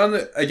shit. But on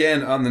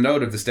the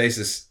note of the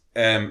stasis,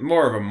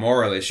 more of a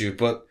moral issue,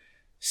 but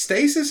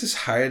stasis is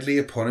hardly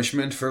a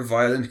punishment for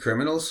violent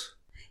criminals.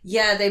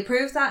 Yeah, they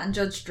proved that in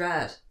Judge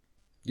Dredd.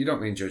 You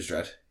don't mean Judge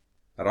Dredd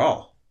at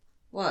all.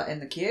 What,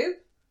 in the Cube?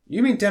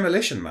 You mean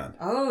Demolition Man.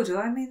 Oh, do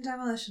I mean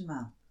Demolition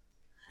Man?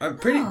 I'm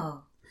pretty...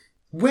 Oh.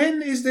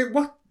 When is there...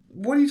 What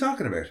are you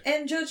talking about?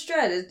 In Judge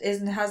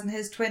Dredd, hasn't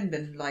his twin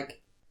been like...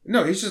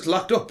 No, he's just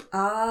locked up.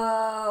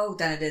 Oh,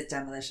 then it is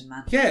Demolition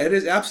Man. Yeah, it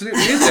is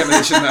absolutely is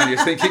Demolition Man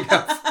you're thinking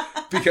of.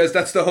 Because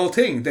that's the whole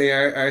thing. They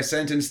are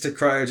sentenced to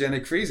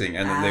cryogenic freezing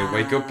and then they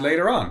wake up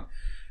later on.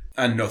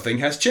 And nothing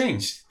has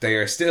changed. They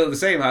are still the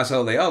same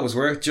asshole they always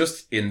were,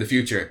 just in the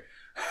future.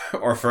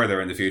 Or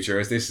further in the future,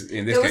 as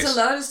in this case. There was a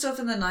lot of stuff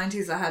in the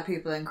 90s that had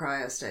people in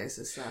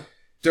cryostasis, though.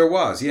 There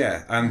was,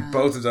 yeah. And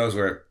both of those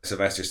were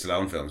Sylvester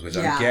Stallone films, which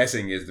I'm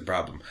guessing is the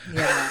problem.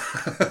 Yeah.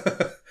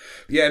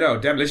 Yeah, no,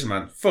 Demolition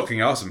Man,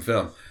 fucking awesome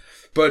film.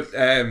 But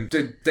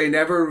they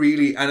never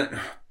really... And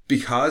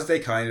because they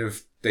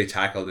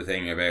tackle the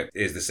thing about,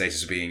 is the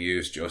stasis being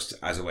used just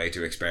as a way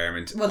to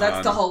experiment? Well,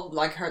 that's the whole,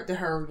 like,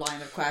 her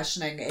line of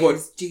questioning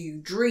is, do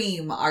you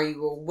dream? Are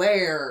you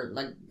aware?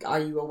 Like, are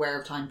you aware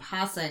of time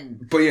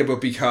passing?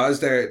 But because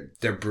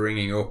they're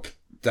bringing up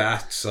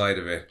that side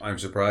of it, I'm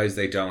surprised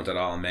they don't at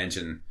all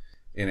mention,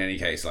 in any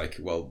case, like,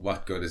 well,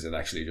 what good is it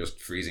actually just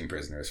freezing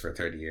prisoners for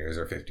 30 years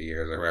or 50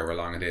 years or however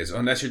long it is,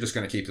 unless you're just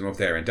going to keep them up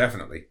there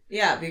indefinitely.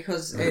 Yeah,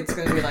 because it's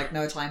going to be like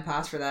no time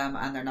passed for them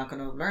and they're not going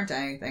to have learnt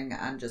anything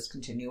and just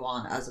continue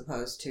on, as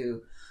opposed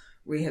to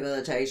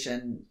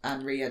rehabilitation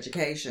and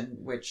re-education,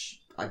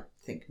 which I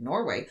think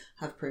Norway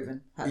have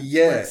proven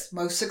works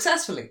most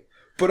successfully.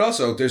 But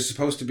also, there's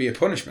supposed to be a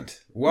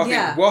punishment.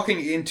 Walking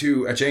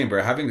into a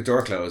chamber, having the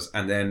door close,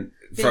 and then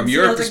from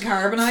your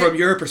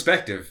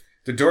perspective,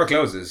 the door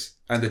closes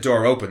and the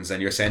door opens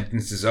and your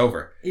sentence is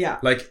over. Yeah.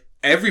 Like,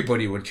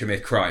 everybody would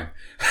commit crime.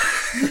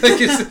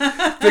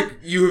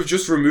 You have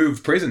just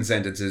removed prison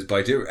sentences by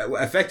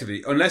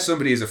effectively, unless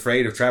somebody is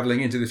afraid of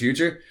travelling into the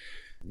future.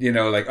 You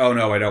know, like, oh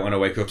no, I don't want to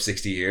wake up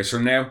 60 years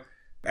from now.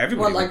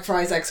 Everybody. Like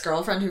Fry's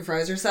ex-girlfriend who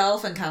froze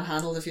herself and can't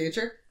handle the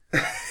future?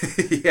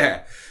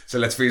 Yeah. So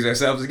let's freeze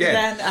ourselves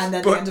again. And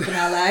then they end up in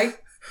LA.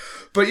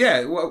 But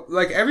yeah, well,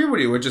 like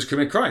everybody would just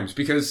commit crimes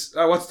because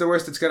what's the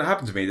worst that's going to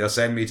happen to me? They'll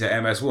send me to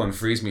MS1,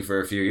 freeze me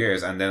for a few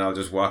years, and then I'll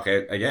just walk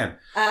out again.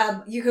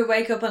 You could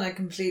wake up on a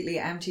completely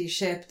empty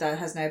ship that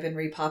has now been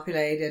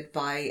repopulated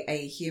by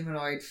a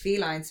humanoid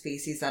feline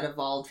species that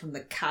evolved from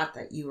the cat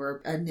that you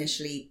were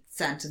initially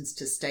sentenced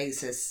to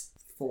stasis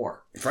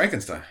for.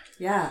 Frankenstein.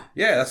 Yeah.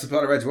 Yeah, that's the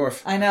plot of Red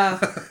Dwarf. I know.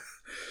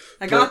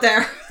 I got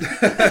there.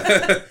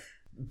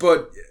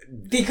 But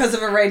because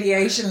of a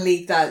radiation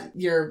leak that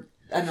your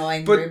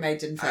annoying roommate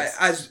didn't fix.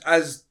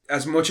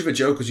 As much of a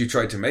joke as you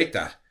tried to make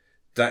that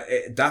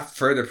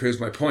further proves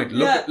my point.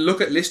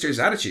 Look at Lister's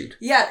attitude.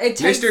 Yeah, it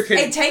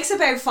takes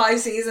about 5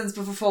 seasons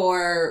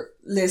before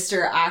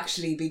Lister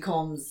actually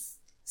becomes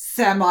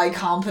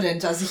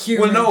semi-competent as a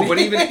human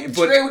being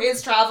through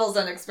his travels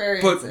and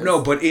experiences.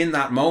 But in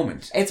that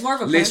moment, it's more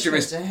of a Lister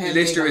is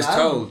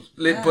told,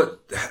 but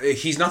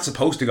he's not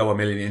supposed to go a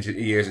million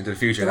years into the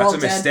future. They're that's all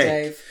a mistake.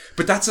 Dead, Dave.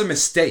 But that's a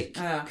mistake.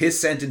 Yeah.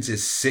 His sentence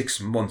is 6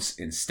 months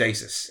in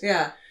stasis.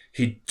 Yeah.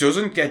 He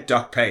doesn't get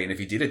doc pay, and if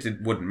he did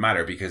it wouldn't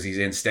matter because he's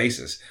in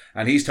stasis.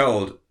 And he's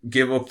told,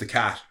 give up the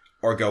cat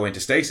or go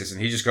into stasis.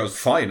 And he just goes,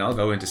 fine, I'll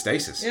go into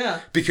stasis. Yeah.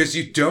 Because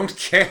you don't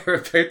care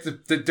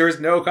about there's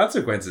no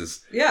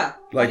consequences. Yeah.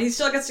 Like, and he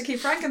still gets to keep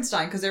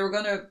Frankenstein because they were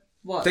going to,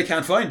 what? They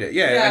can't find it.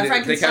 Yeah.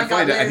 And they can't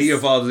find it. And he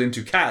evolves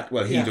into cat.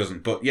 Well, he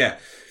doesn't, but yeah.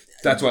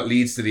 That's what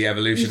leads to the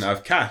evolution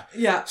of cat.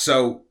 Yeah.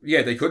 So,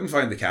 yeah, they couldn't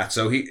find the cat.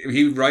 So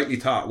he rightly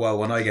thought, well,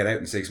 when I get out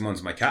in 6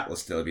 months, my cat will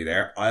still be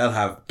there. I'll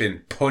have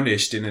been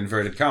punished in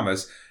inverted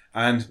commas.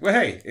 And, well,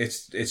 hey,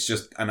 it's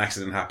just an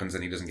accident happens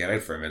and he doesn't get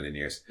out for a million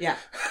years. Yeah.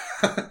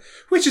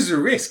 Which is a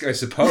risk, I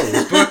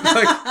suppose. But,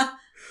 like,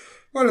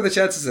 what are the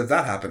chances of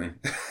that happening?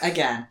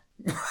 Again.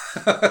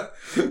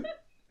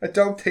 I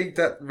don't think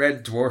that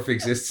Red Dwarf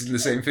exists in the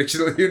same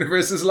fictional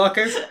universe as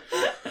Lockout.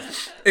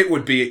 It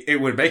would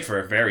make for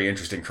a very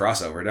interesting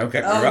crossover, don't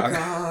get me wrong. Oh,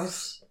 God.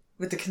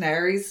 With the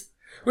canaries?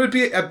 Would it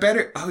be a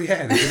better... Oh,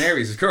 yeah, the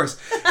canaries, of course.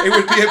 It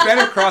would be a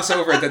better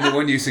crossover than the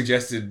one you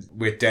suggested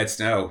with Dead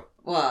Snow.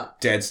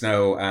 What? Dead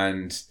Snow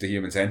and the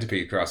Human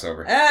Centipede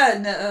crossover.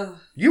 No.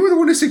 You were the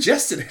one who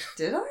suggested it.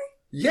 Did I?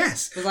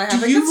 Yes. Was I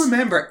Do you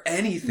remember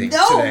anything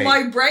No, today?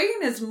 my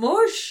brain is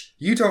mush.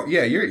 You don't...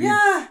 Yeah, you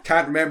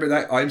can't remember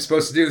that. I'm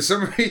supposed to do the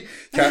summary.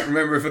 Can't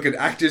remember fucking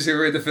actors who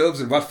were in the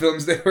films and what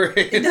films they were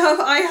in. No,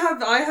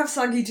 I have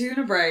soggy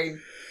tuna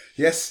brain.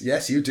 Yes,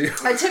 you do.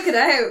 I took it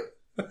out.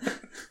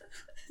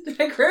 The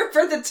big room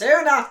for the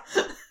tuna.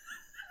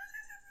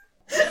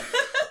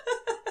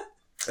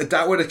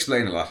 That would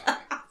explain a lot.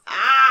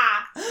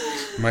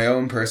 My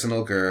own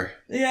personal grr.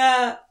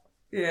 Yeah.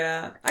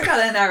 I got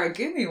an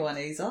Aragumi one.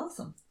 He's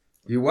awesome.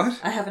 You what?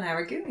 I have an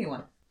Aragumi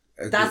one.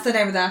 That's the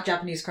name of that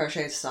Japanese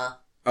crochet style.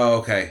 Oh,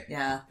 okay.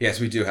 Yeah. Yes,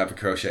 we do have a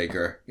crochet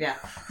grr. Yeah.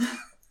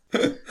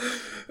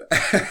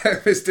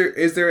 Is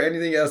there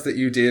anything else that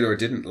you did or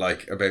didn't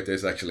like about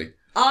this, actually?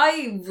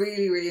 I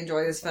really, really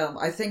enjoy this film.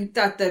 I think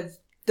that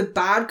the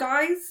bad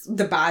guys,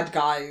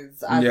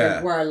 as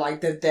they were,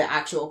 like the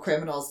actual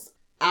criminals,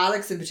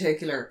 Alex in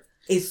particular,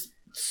 is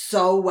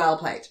so well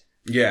played.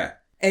 Yeah.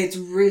 It's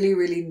really,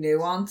 really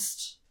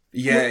nuanced.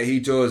 Yeah, he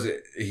does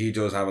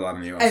have a lot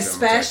of nuance.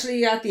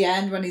 Especially at the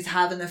end when he's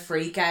having the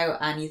freak out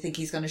and you think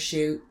he's going to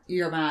shoot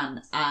your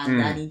man and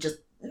then he just...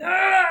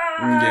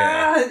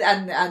 Yeah.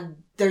 And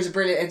there's a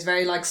brilliant... It's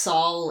very like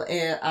Saul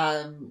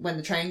when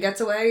the train gets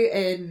away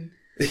in...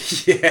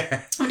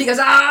 Yeah. And he goes,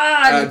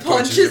 and he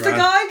punches the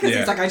guy because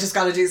he's like, I just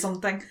got to do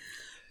something.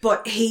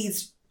 But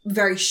he's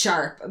very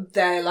sharp.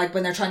 Like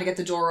when they're trying to get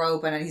the door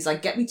open and he's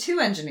like, get me 2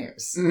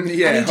 engineers.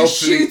 Yeah, and he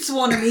just shoots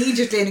one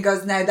immediately and he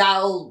goes, now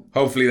that'll...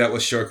 Hopefully that will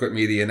shortcut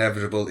me the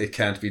inevitable it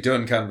can't be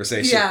done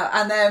conversation. Yeah,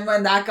 and then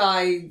when that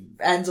guy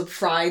ends up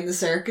frying the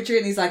circuitry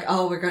and he's like,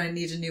 oh, we're going to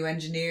need a new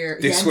engineer.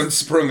 This one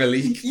sprung a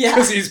leak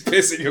because he's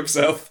pissing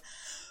himself.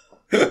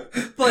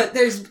 But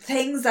there's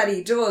things that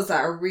he does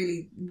that are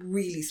really,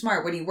 really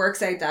smart. When he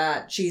works out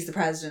that she's the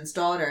president's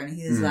daughter and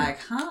he's like,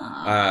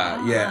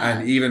 yeah,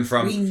 and even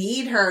from... We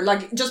need her.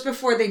 Like, just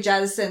before they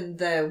jettison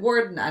the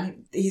warden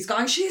and he's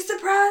going, she's the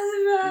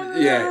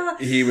president. Yeah,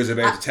 he was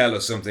about to tell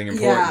us something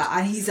important. Yeah,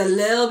 and he's a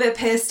little bit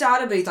pissed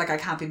at it, but he's like, I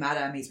can't be mad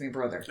at him, he's my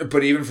brother.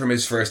 But even from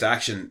his first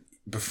action,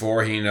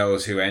 before he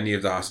knows who any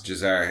of the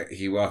hostages are,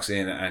 he walks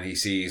in and he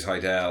sees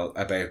Heidel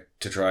about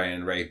to try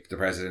and rape the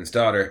president's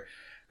daughter.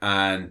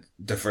 And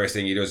the first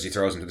thing he does is he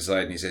throws him to the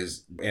side and he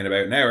says, in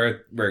about an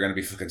hour, we're going to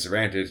be fucking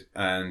surrounded.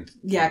 And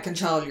yeah,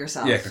 control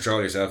yourself. Yeah,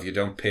 control yourself. You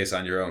don't piss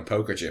on your own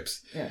poker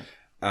chips. Yeah.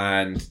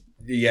 And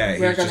yeah,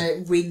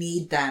 we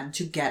need them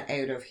to get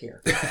out of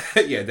here.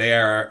 Yeah, they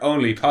are our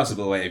only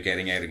possible way of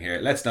getting out of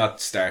here. Let's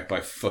not start by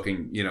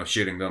fucking,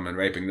 shooting them and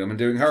raping them and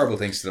doing horrible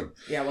things to them.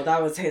 Yeah, well,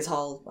 that was his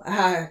whole,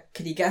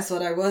 can you guess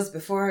what I was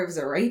before I was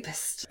a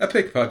rapist? A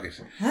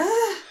pickpocket.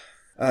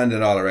 And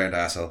an all-around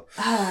asshole.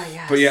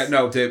 Yes. But yeah,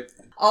 no, the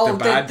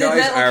bad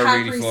guys are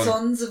really fun.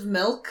 Sons of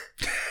milk.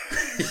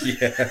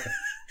 Yeah.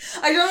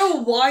 I don't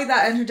know why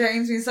that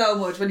entertains me so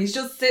much when he's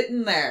just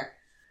sitting there,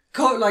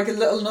 like a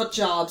little nut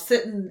job,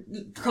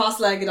 sitting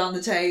cross-legged on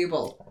the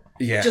table.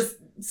 Yeah. Just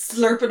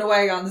slurping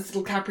away on this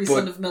little Capri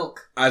Sun of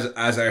milk.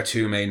 As our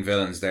two main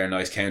villains, they're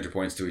nice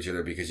counterpoints to each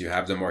other because you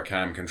have the more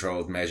calm,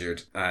 controlled,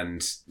 measured,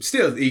 and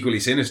still equally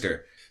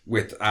sinister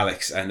with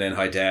Alex, and then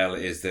Heidel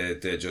is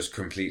the just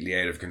completely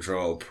out of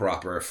control,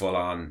 proper,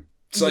 full-on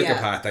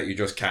psychopath that you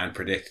just can't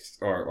predict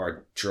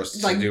or trust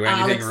to do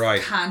anything Alex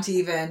right. Can't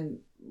even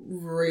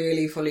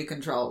really fully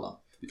control him.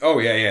 Oh,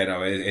 yeah,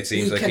 no, it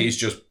seems like he's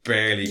just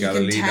barely got a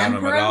lead on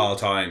him at all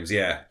times,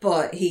 yeah.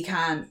 But he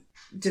can't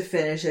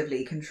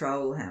definitively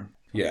control him.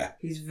 Yeah.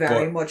 He's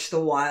very much the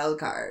wild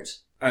card.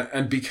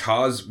 And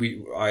because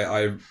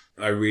I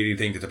really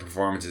think that the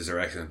performances are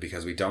excellent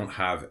because we don't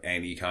have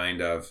any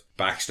kind of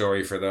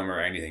backstory for them or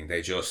anything.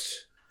 They're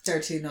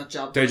two nut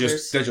jobs. They're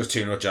just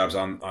two nut jobs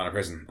on a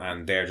prison,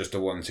 and they're just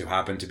the ones who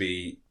happen to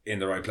be in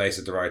the right place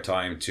at the right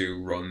time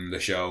to run the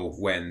show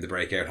when the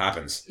breakout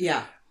happens.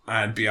 Yeah.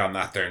 And beyond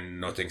that, they're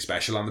nothing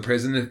special on the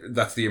prison.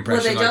 That's the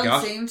impression I got. Well, they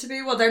don't seem to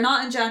be. Well, they're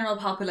not in general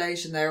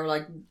population. They're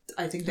like,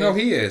 I think No,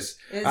 he is.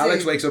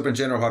 Alex wakes up in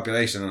general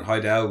population, and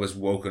Heidel was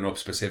woken up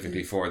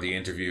specifically for the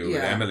interview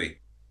with Emily.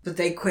 But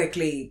they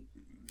quickly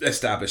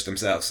established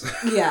themselves.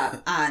 Yeah,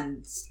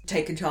 and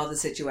take control of the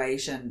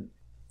situation.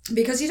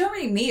 Because you don't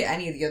really meet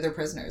any of the other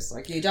prisoners.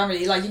 Like, you don't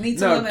really, like, you meet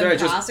some of them in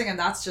passing, and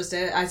that's just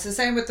it. It's the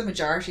same with the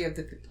majority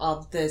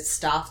of the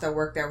staff that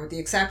work there, with the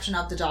exception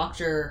of the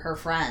doctor, her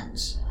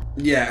friend.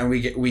 Yeah, and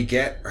we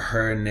get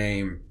her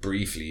name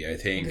briefly, I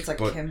think. It's like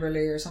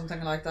Kimberly or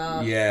something like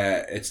that.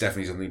 Yeah, it's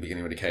definitely something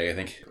beginning with a K, I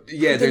think.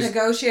 Yeah, the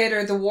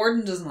negotiator, the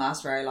warden doesn't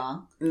last very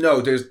long. No,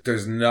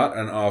 there's not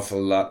an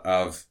awful lot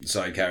of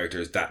side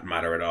characters that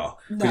matter at all.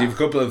 No. But you have a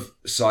couple of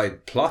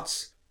side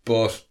plots,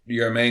 but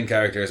your main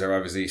characters are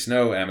obviously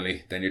Snow,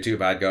 Emily, then your two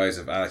bad guys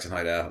of Alex and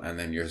Heidel, and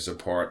then your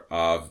support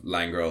of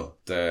Langrel,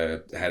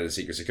 the head of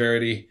Secret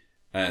Security,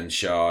 and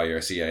Shaw, your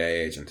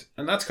CIA agent.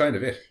 And that's kind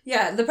of it.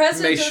 Yeah, the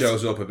president Mace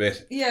shows up a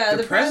bit. Yeah,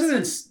 the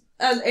president's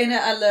in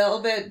it a little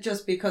bit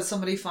just because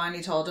somebody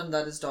finally told him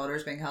that his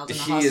daughter's being held in a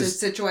hostage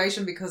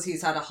situation because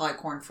he's had a high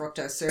corn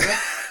fructose syrup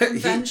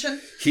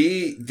invention.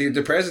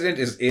 The president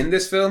is in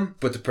this film,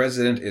 but the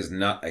president is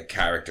not a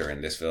character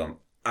in this film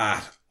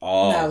at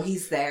all. No,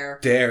 he's there.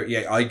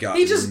 I got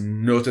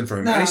nothing from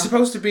him. No. And he's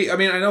supposed to be, I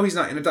mean, I know he's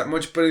not in it that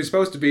much, but he's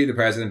supposed to be the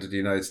president of the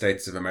United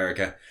States of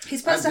America.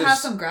 He's supposed to have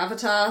some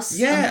gravitas.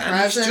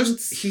 Yeah, and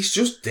he's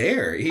just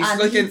there.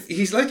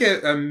 He's like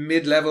a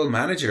mid-level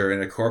manager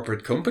in a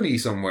corporate company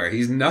somewhere.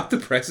 He's not the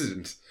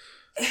president.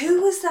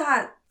 Who was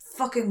that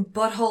fucking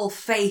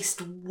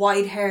butthole-faced,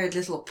 white-haired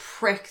little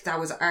prick that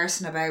was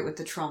arsing about with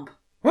the Trump?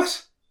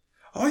 What?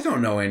 I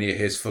don't know any of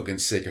his fucking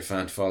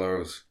sycophant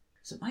followers.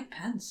 Is it Mike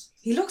Pence?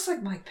 He looks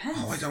like Mike Pence.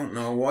 Oh, I don't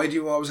know. Why do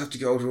you always have to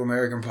go to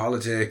American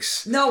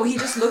politics? No, he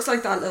just looks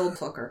like that little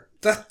fucker.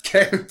 That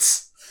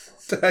counts.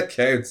 That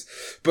counts.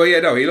 But yeah,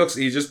 no,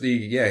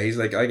 he's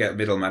like, I get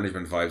middle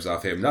management vibes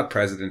off him, not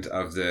president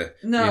of the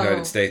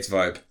United States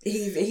vibe.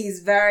 He's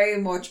very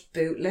much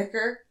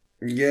bootlicker.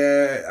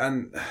 Yeah,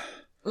 and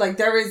like,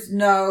 there is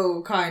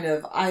no kind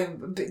of,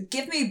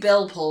 give me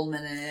Bill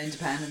Pullman in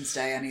Independence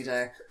Day any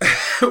day.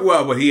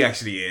 Well, but he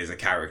actually is a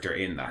character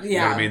in that. Yeah,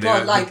 you know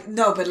what I mean?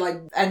 but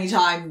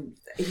anytime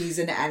he's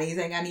in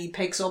anything and he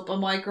picks up a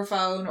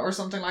microphone or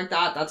something like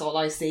that, that's all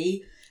I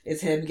see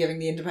is him giving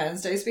the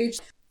Independence Day speech.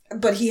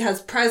 But he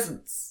has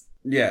presence.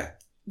 Yeah.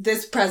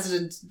 This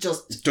president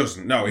just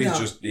doesn't. No,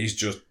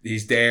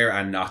 he's there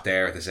and not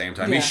there at the same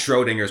time. Yeah. He's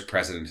Schrodinger's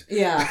president.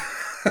 Yeah.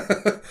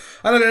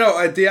 I don't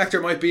know. The actor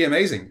might be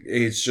amazing.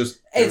 It's just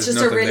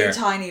a really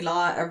tiny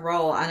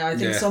role, and I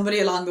think somebody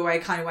along the way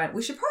kind of went,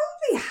 "We should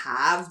probably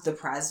have the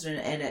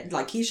president in it.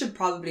 Like, he should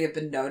probably have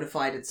been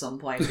notified at some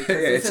point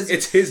because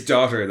it's his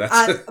daughter."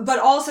 But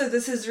also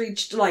this has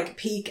reached like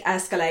peak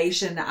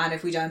escalation, and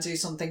if we don't do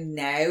something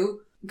now,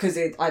 because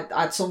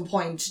at some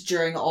point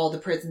during all the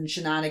prison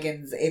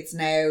shenanigans, it's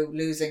now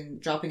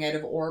dropping out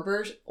of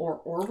orbit.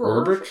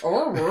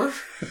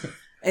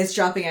 It's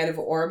dropping out of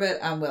orbit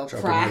and will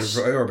crash.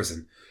 Roy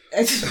Orbison.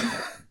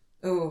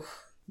 Oh,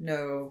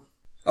 no.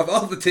 Of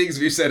all the things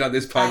we've said on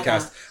this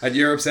podcast, and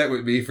you're upset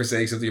with me for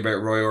saying something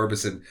about Roy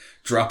Orbison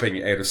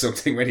dropping out of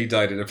something when he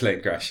died in a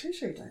plane crash. I'm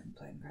sure he died in a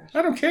plane crash.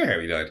 I don't care how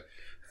he died.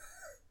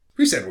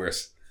 We said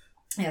worse.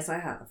 Yes, I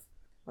have.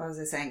 What was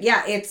I saying?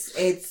 Yeah,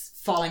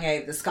 it's falling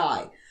out of the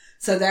sky.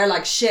 So they're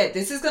like, shit,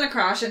 this is going to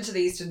crash into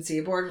the eastern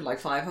seaboard with like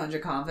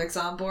 500 convicts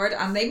on board,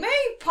 and they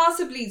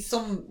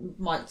some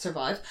might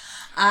survive.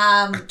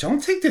 I don't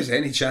think there's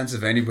any chance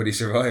of anybody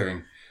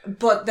surviving.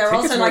 But they're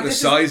also like, the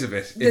size of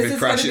it. If it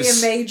crashes, this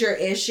is going to be a major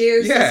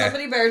issue. So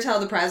somebody better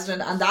tell the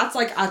president, and that's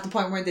like at the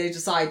point where they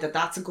decide that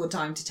that's a good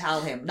time to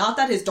tell him. Not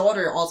that his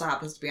daughter also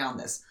happens to be on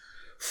this.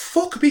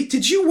 Fuck me,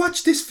 did you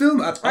watch this film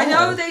at all? I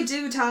know they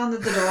do tell him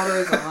that the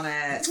daughter is on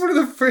it. It's one of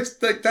the first,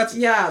 that's...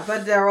 Yeah,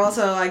 but they're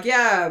also like,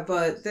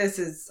 but this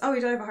is... Oh,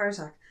 he died of a heart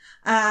attack.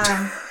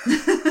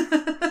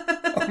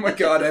 Oh my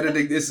god,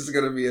 editing this is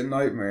going to be a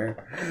nightmare.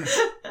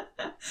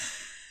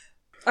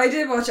 I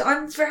did watch it.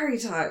 I'm very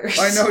tired.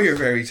 I know you're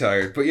very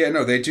tired, but yeah,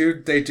 no, they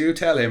do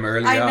tell him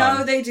early on. I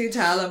know they do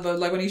tell him, but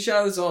like when he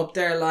shows up,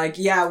 they're like,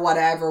 yeah,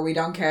 whatever, we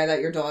don't care that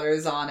your daughter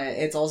is on it.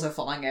 It's also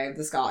falling out of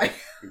the sky.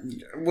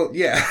 Well,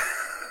 yeah.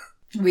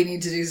 We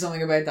need to do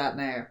something about that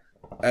now.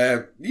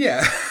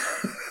 Yeah.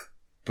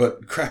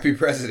 But crappy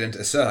president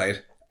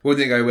aside, one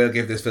thing I will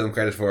give this film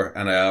credit for,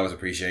 and I always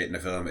appreciate in a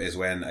film, is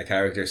when a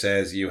character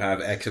says you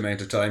have X amount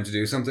of time to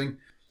do something.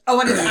 Oh,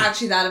 and it's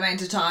actually that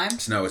amount of time?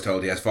 Snow is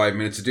told he has 5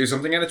 minutes to do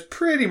something, and it's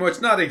pretty much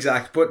not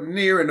exact, but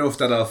near enough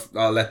that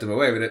I'll let them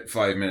away with it.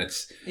 5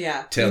 minutes.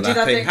 Yeah. Till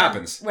that thing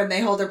happens. When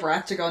they hold their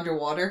breath to go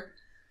underwater,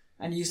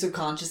 and you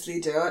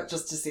subconsciously do it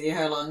just to see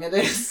how long it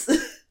is.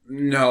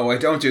 No, I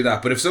don't do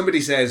that. But if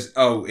somebody says,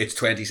 oh, it's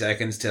 20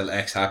 seconds till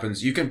X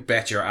happens, you can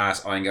bet your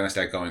ass I'm going to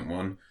start going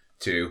 1,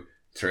 2,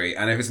 3.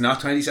 And if it's not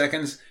 20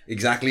 seconds,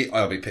 exactly,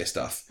 I'll be pissed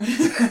off.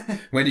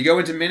 When you go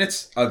into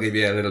minutes, I'll give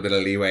you a little bit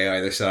of leeway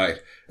either side.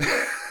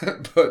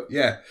 But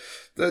yeah,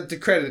 the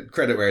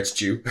credit where it's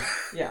due.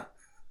 Yeah.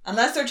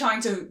 Unless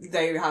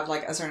they have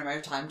like a certain amount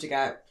of time to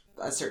get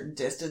a certain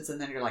distance,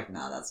 and then you're like,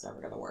 no, that's never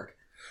going to work.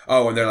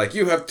 Oh, and they're like,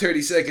 you have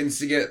 30 seconds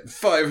to get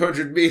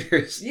 500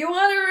 meters. You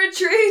want to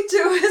retreat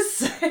to a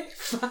safe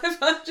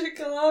 500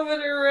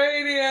 kilometer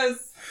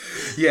radius.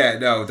 Yeah,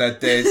 no, that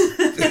they...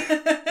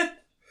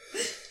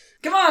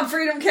 Come on,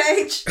 Freedom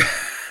Cage.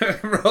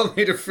 Roll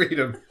me to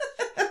freedom.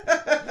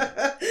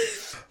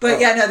 But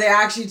yeah, no, they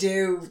actually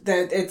do.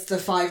 It's the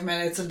 5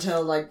 minutes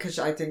until, like, because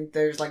I think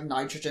there's like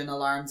nitrogen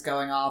alarms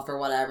going off or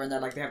whatever, and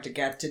they're like, they have to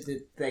get to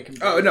they can.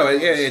 Oh no,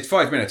 yeah, it's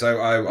 5 minutes.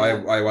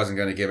 I wasn't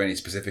going to give any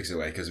specifics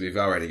away because we've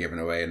already given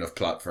away enough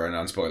plot for a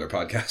non-spoiler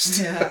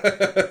podcast. Yeah.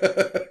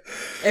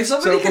 If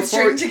somebody could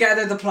string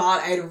together the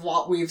plot out of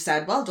what we've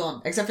said, well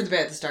done. Except for the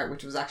bit at the start,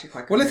 which was actually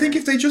quite. Well, I think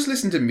if they just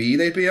listened to me,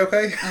 they'd be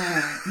okay.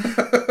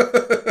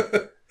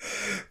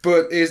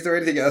 But is there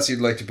anything else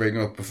you'd like to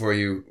bring up before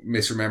you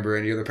misremember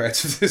any other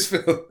parts of this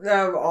film?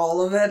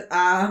 All of it.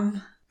 Oh,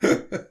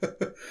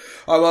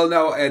 well,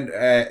 no, and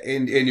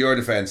in your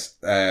defense,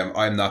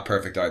 I'm not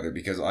perfect either,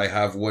 because I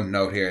have one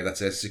note here that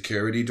says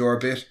security door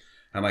bit,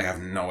 and I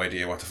have no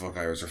idea what the fuck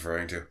I was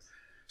referring to.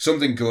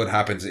 Something good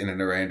happens in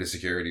and around a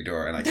security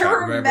door, and I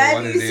can't remember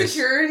what it is. There were many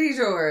security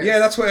doors. Yeah,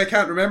 that's why I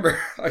can't remember.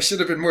 I should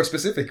have been more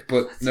specific,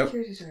 but no.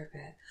 Security door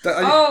bit.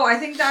 I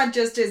think that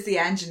just is the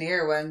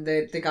engineer when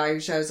the guy who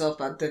shows up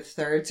at the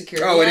third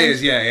security. Oh, it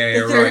is, yeah,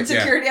 the third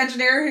security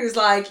engineer who's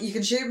like, you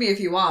can shoot me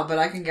if you want, but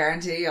I can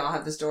guarantee I'll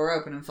have this door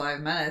open in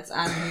 5 minutes.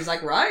 And he's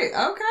like, right,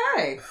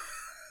 okay,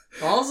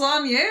 ball's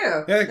on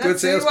you. Yeah, good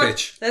sales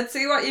pitch. Let's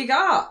see what you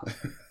got.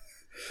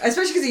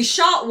 Especially because he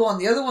shot one,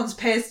 the other one's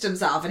pissed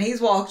himself, and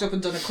he's walked up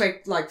and done a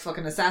quick like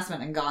fucking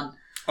assessment and gone.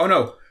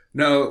 Oh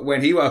no!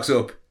 When he walks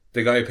up,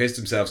 the guy who pissed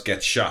himself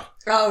gets shot.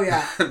 Oh,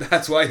 yeah.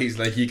 That's why he's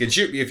like, you can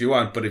shoot me if you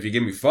want, but if you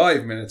give me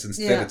 5 minutes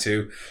instead of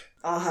 2...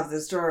 I'll have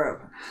this door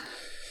open.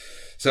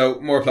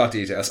 So, more plot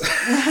details.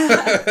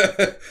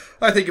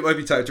 I think it might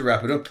be time to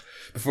wrap it up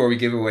before we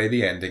give away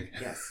the ending.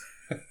 Yes.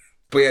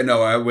 But yeah,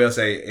 no, I will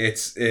say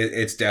it's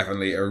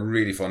definitely a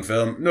really fun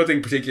film.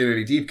 Nothing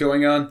particularly deep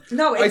going on.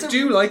 No, I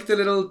do like the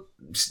little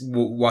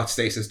what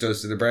stasis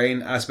does to the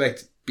brain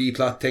aspect,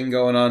 B-plot thing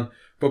going on.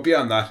 But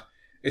beyond that,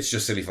 it's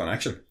just silly fun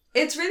action.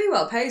 It's really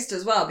well paced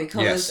as well,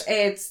 because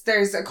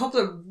there's a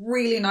couple of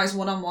really nice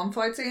one-on-one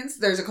fight scenes.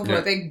 There's a couple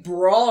of big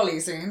brawly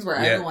scenes where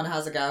everyone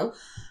has a go.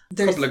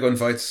 There's couple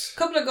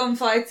of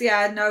gunfights.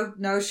 Yeah.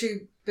 No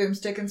shoot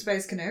boomstick and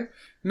space canoe.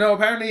 No,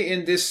 apparently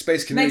in this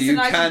space canoe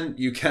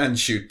you can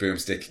shoot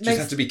boomstick. Just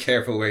have to be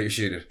careful where you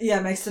shoot it. Yeah,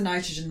 it makes the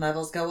nitrogen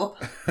levels go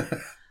up.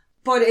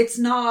 But it's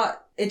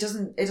not. It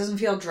doesn't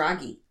feel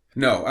draggy.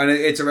 No, and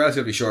it's a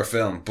relatively short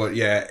film, but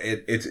yeah,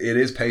 it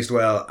is paced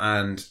well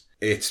and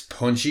it's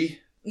punchy.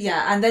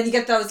 Yeah, and then you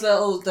get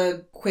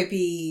the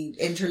quippy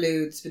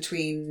interludes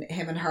between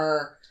him and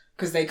her,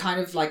 because they kind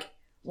of like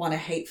want to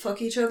hate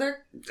fuck each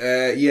other.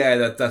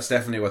 Yeah, that's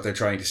definitely what they're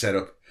trying to set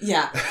up.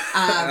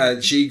 Yeah.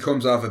 She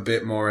comes off a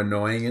bit more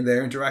annoying in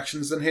their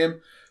interactions than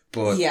him.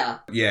 But yeah,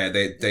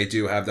 they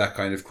do have that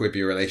kind of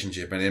quippy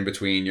relationship, and in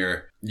between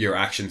your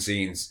action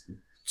scenes,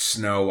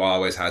 Snow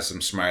always has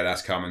some smart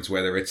ass comments,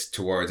 whether it's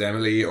towards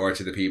Emily or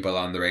to the people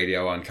on the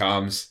radio on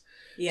comms.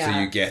 Yeah. So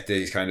you get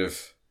these kind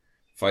of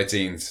fight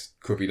scenes,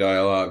 quippy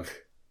dialogue,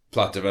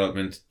 plot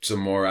development, some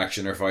more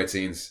action or fight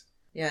scenes.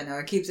 Yeah, no,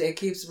 it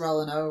keeps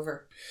rolling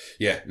over.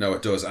 Yeah, no,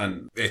 it does.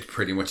 And it's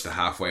pretty much the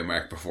halfway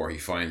mark before he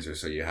finds her.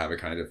 So you have a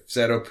kind of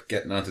setup,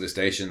 getting onto the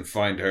station,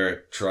 find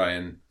her, try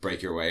and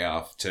break your way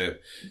off to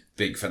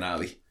big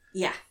finale.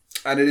 Yeah.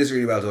 And it is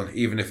really well done,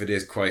 even if it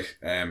is quite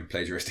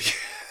plagiaristic.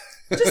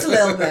 Just a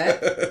little bit.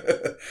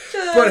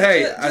 But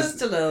hey,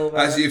 just a little bit.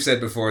 As you've said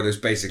before, there's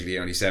basically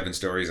only 7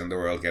 stories in the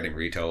world getting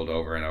retold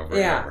over and over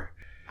and over.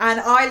 And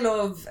I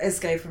love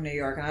Escape from New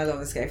York and I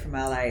love Escape from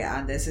LA,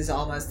 and this is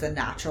almost the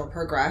natural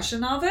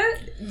progression of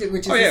it,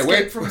 which is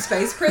Escape from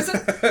Space Prison.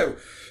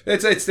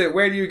 It's the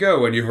where do you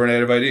go when you've run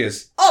out of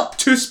ideas? Up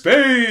to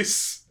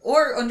space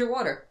or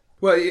underwater.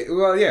 Well,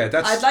 yeah.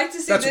 I'd like to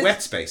see that's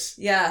wet space.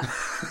 Yeah.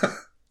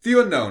 The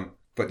unknown,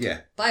 but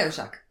yeah.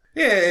 BioShock.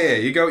 Yeah.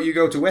 You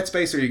go to wet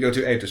space or you go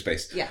to outer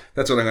space. Yeah.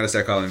 That's what I'm going to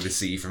start calling the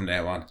sea from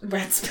now on.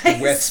 Wet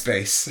space. Wet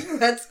space.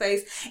 Wet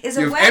space. Is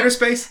it You have wet? outer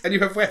space and you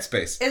have wet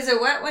space. Is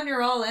it wet when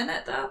you're all in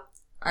it, though?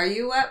 Are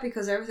you wet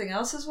because everything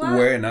else is wet?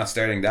 We're not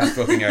starting that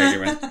fucking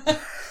argument.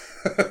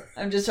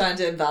 I'm just trying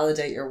to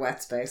invalidate your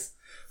wet space.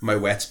 My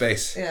wet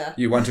space. Yeah.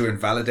 You want to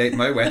invalidate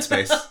my wet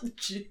space.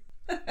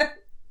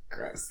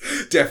 Gross.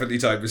 Definitely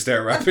time to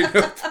start wrapping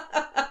up.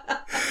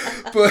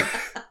 But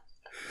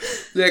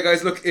yeah,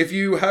 guys, look, if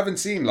you haven't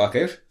seen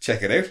Lockout,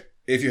 check it out.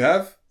 If you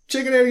have,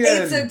 check it out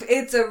again.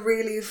 It's a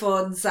really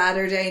fun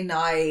Saturday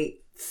night,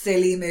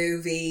 silly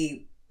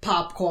movie,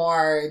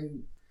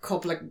 popcorn,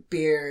 couple of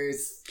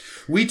beers.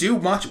 We do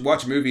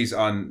watch movies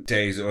on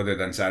days other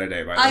than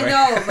Saturday, by the way. I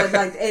know, but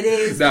like it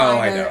is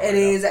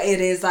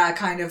it is that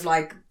kind of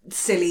like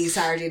silly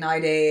Saturday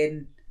night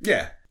in.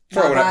 Yeah.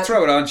 Throw it on,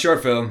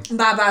 short film.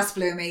 Babas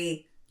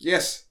Bloomy.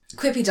 Yes.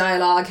 Quippy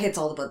dialogue, hits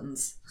all the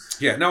buttons.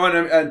 Yeah, no,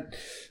 and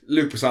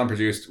Luc Besson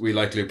produced. We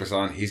like Luc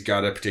Besson. He's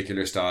got a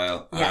particular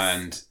style. Yes.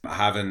 And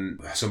having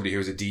somebody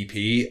who's a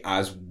DP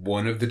as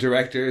one of the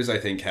directors, I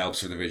think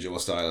helps for the visual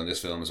style in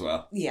this film as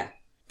well. Yeah.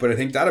 But I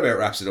think that about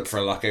wraps it up for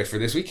Lockout for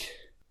this week.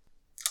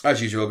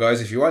 As usual,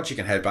 guys, if you want, you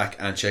can head back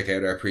and check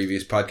out our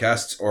previous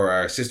podcasts or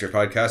our sister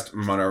podcast,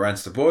 Mono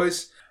Rants the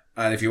Boys.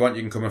 And if you want,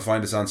 you can come and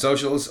find us on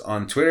socials,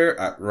 on Twitter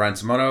at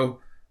RantsMono,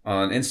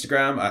 on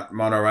Instagram at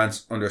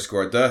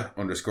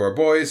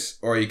monorants_the_boys,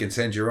 or you can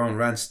send your own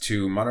rants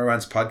to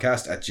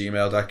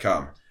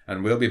monorantspodcast@gmail.com.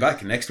 And we'll be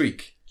back next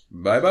week.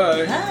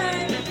 Bye-bye.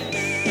 Bye.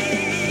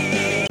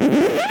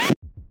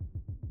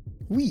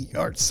 We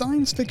are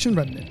Science Fiction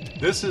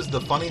Remnant. This is the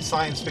Funny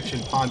Science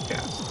Fiction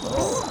Podcast.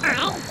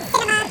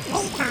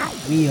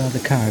 We are the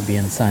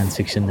Caribbean Science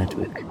Fiction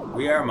Network.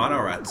 We are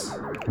Monorants.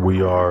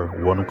 We are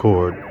One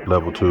Accord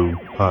Level 2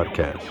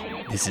 Podcast.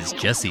 This is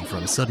Jesse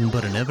from Sudden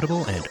But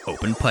Inevitable and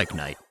Open Pike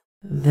Night.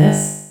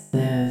 This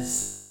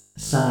is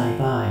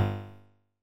Sci-Fi.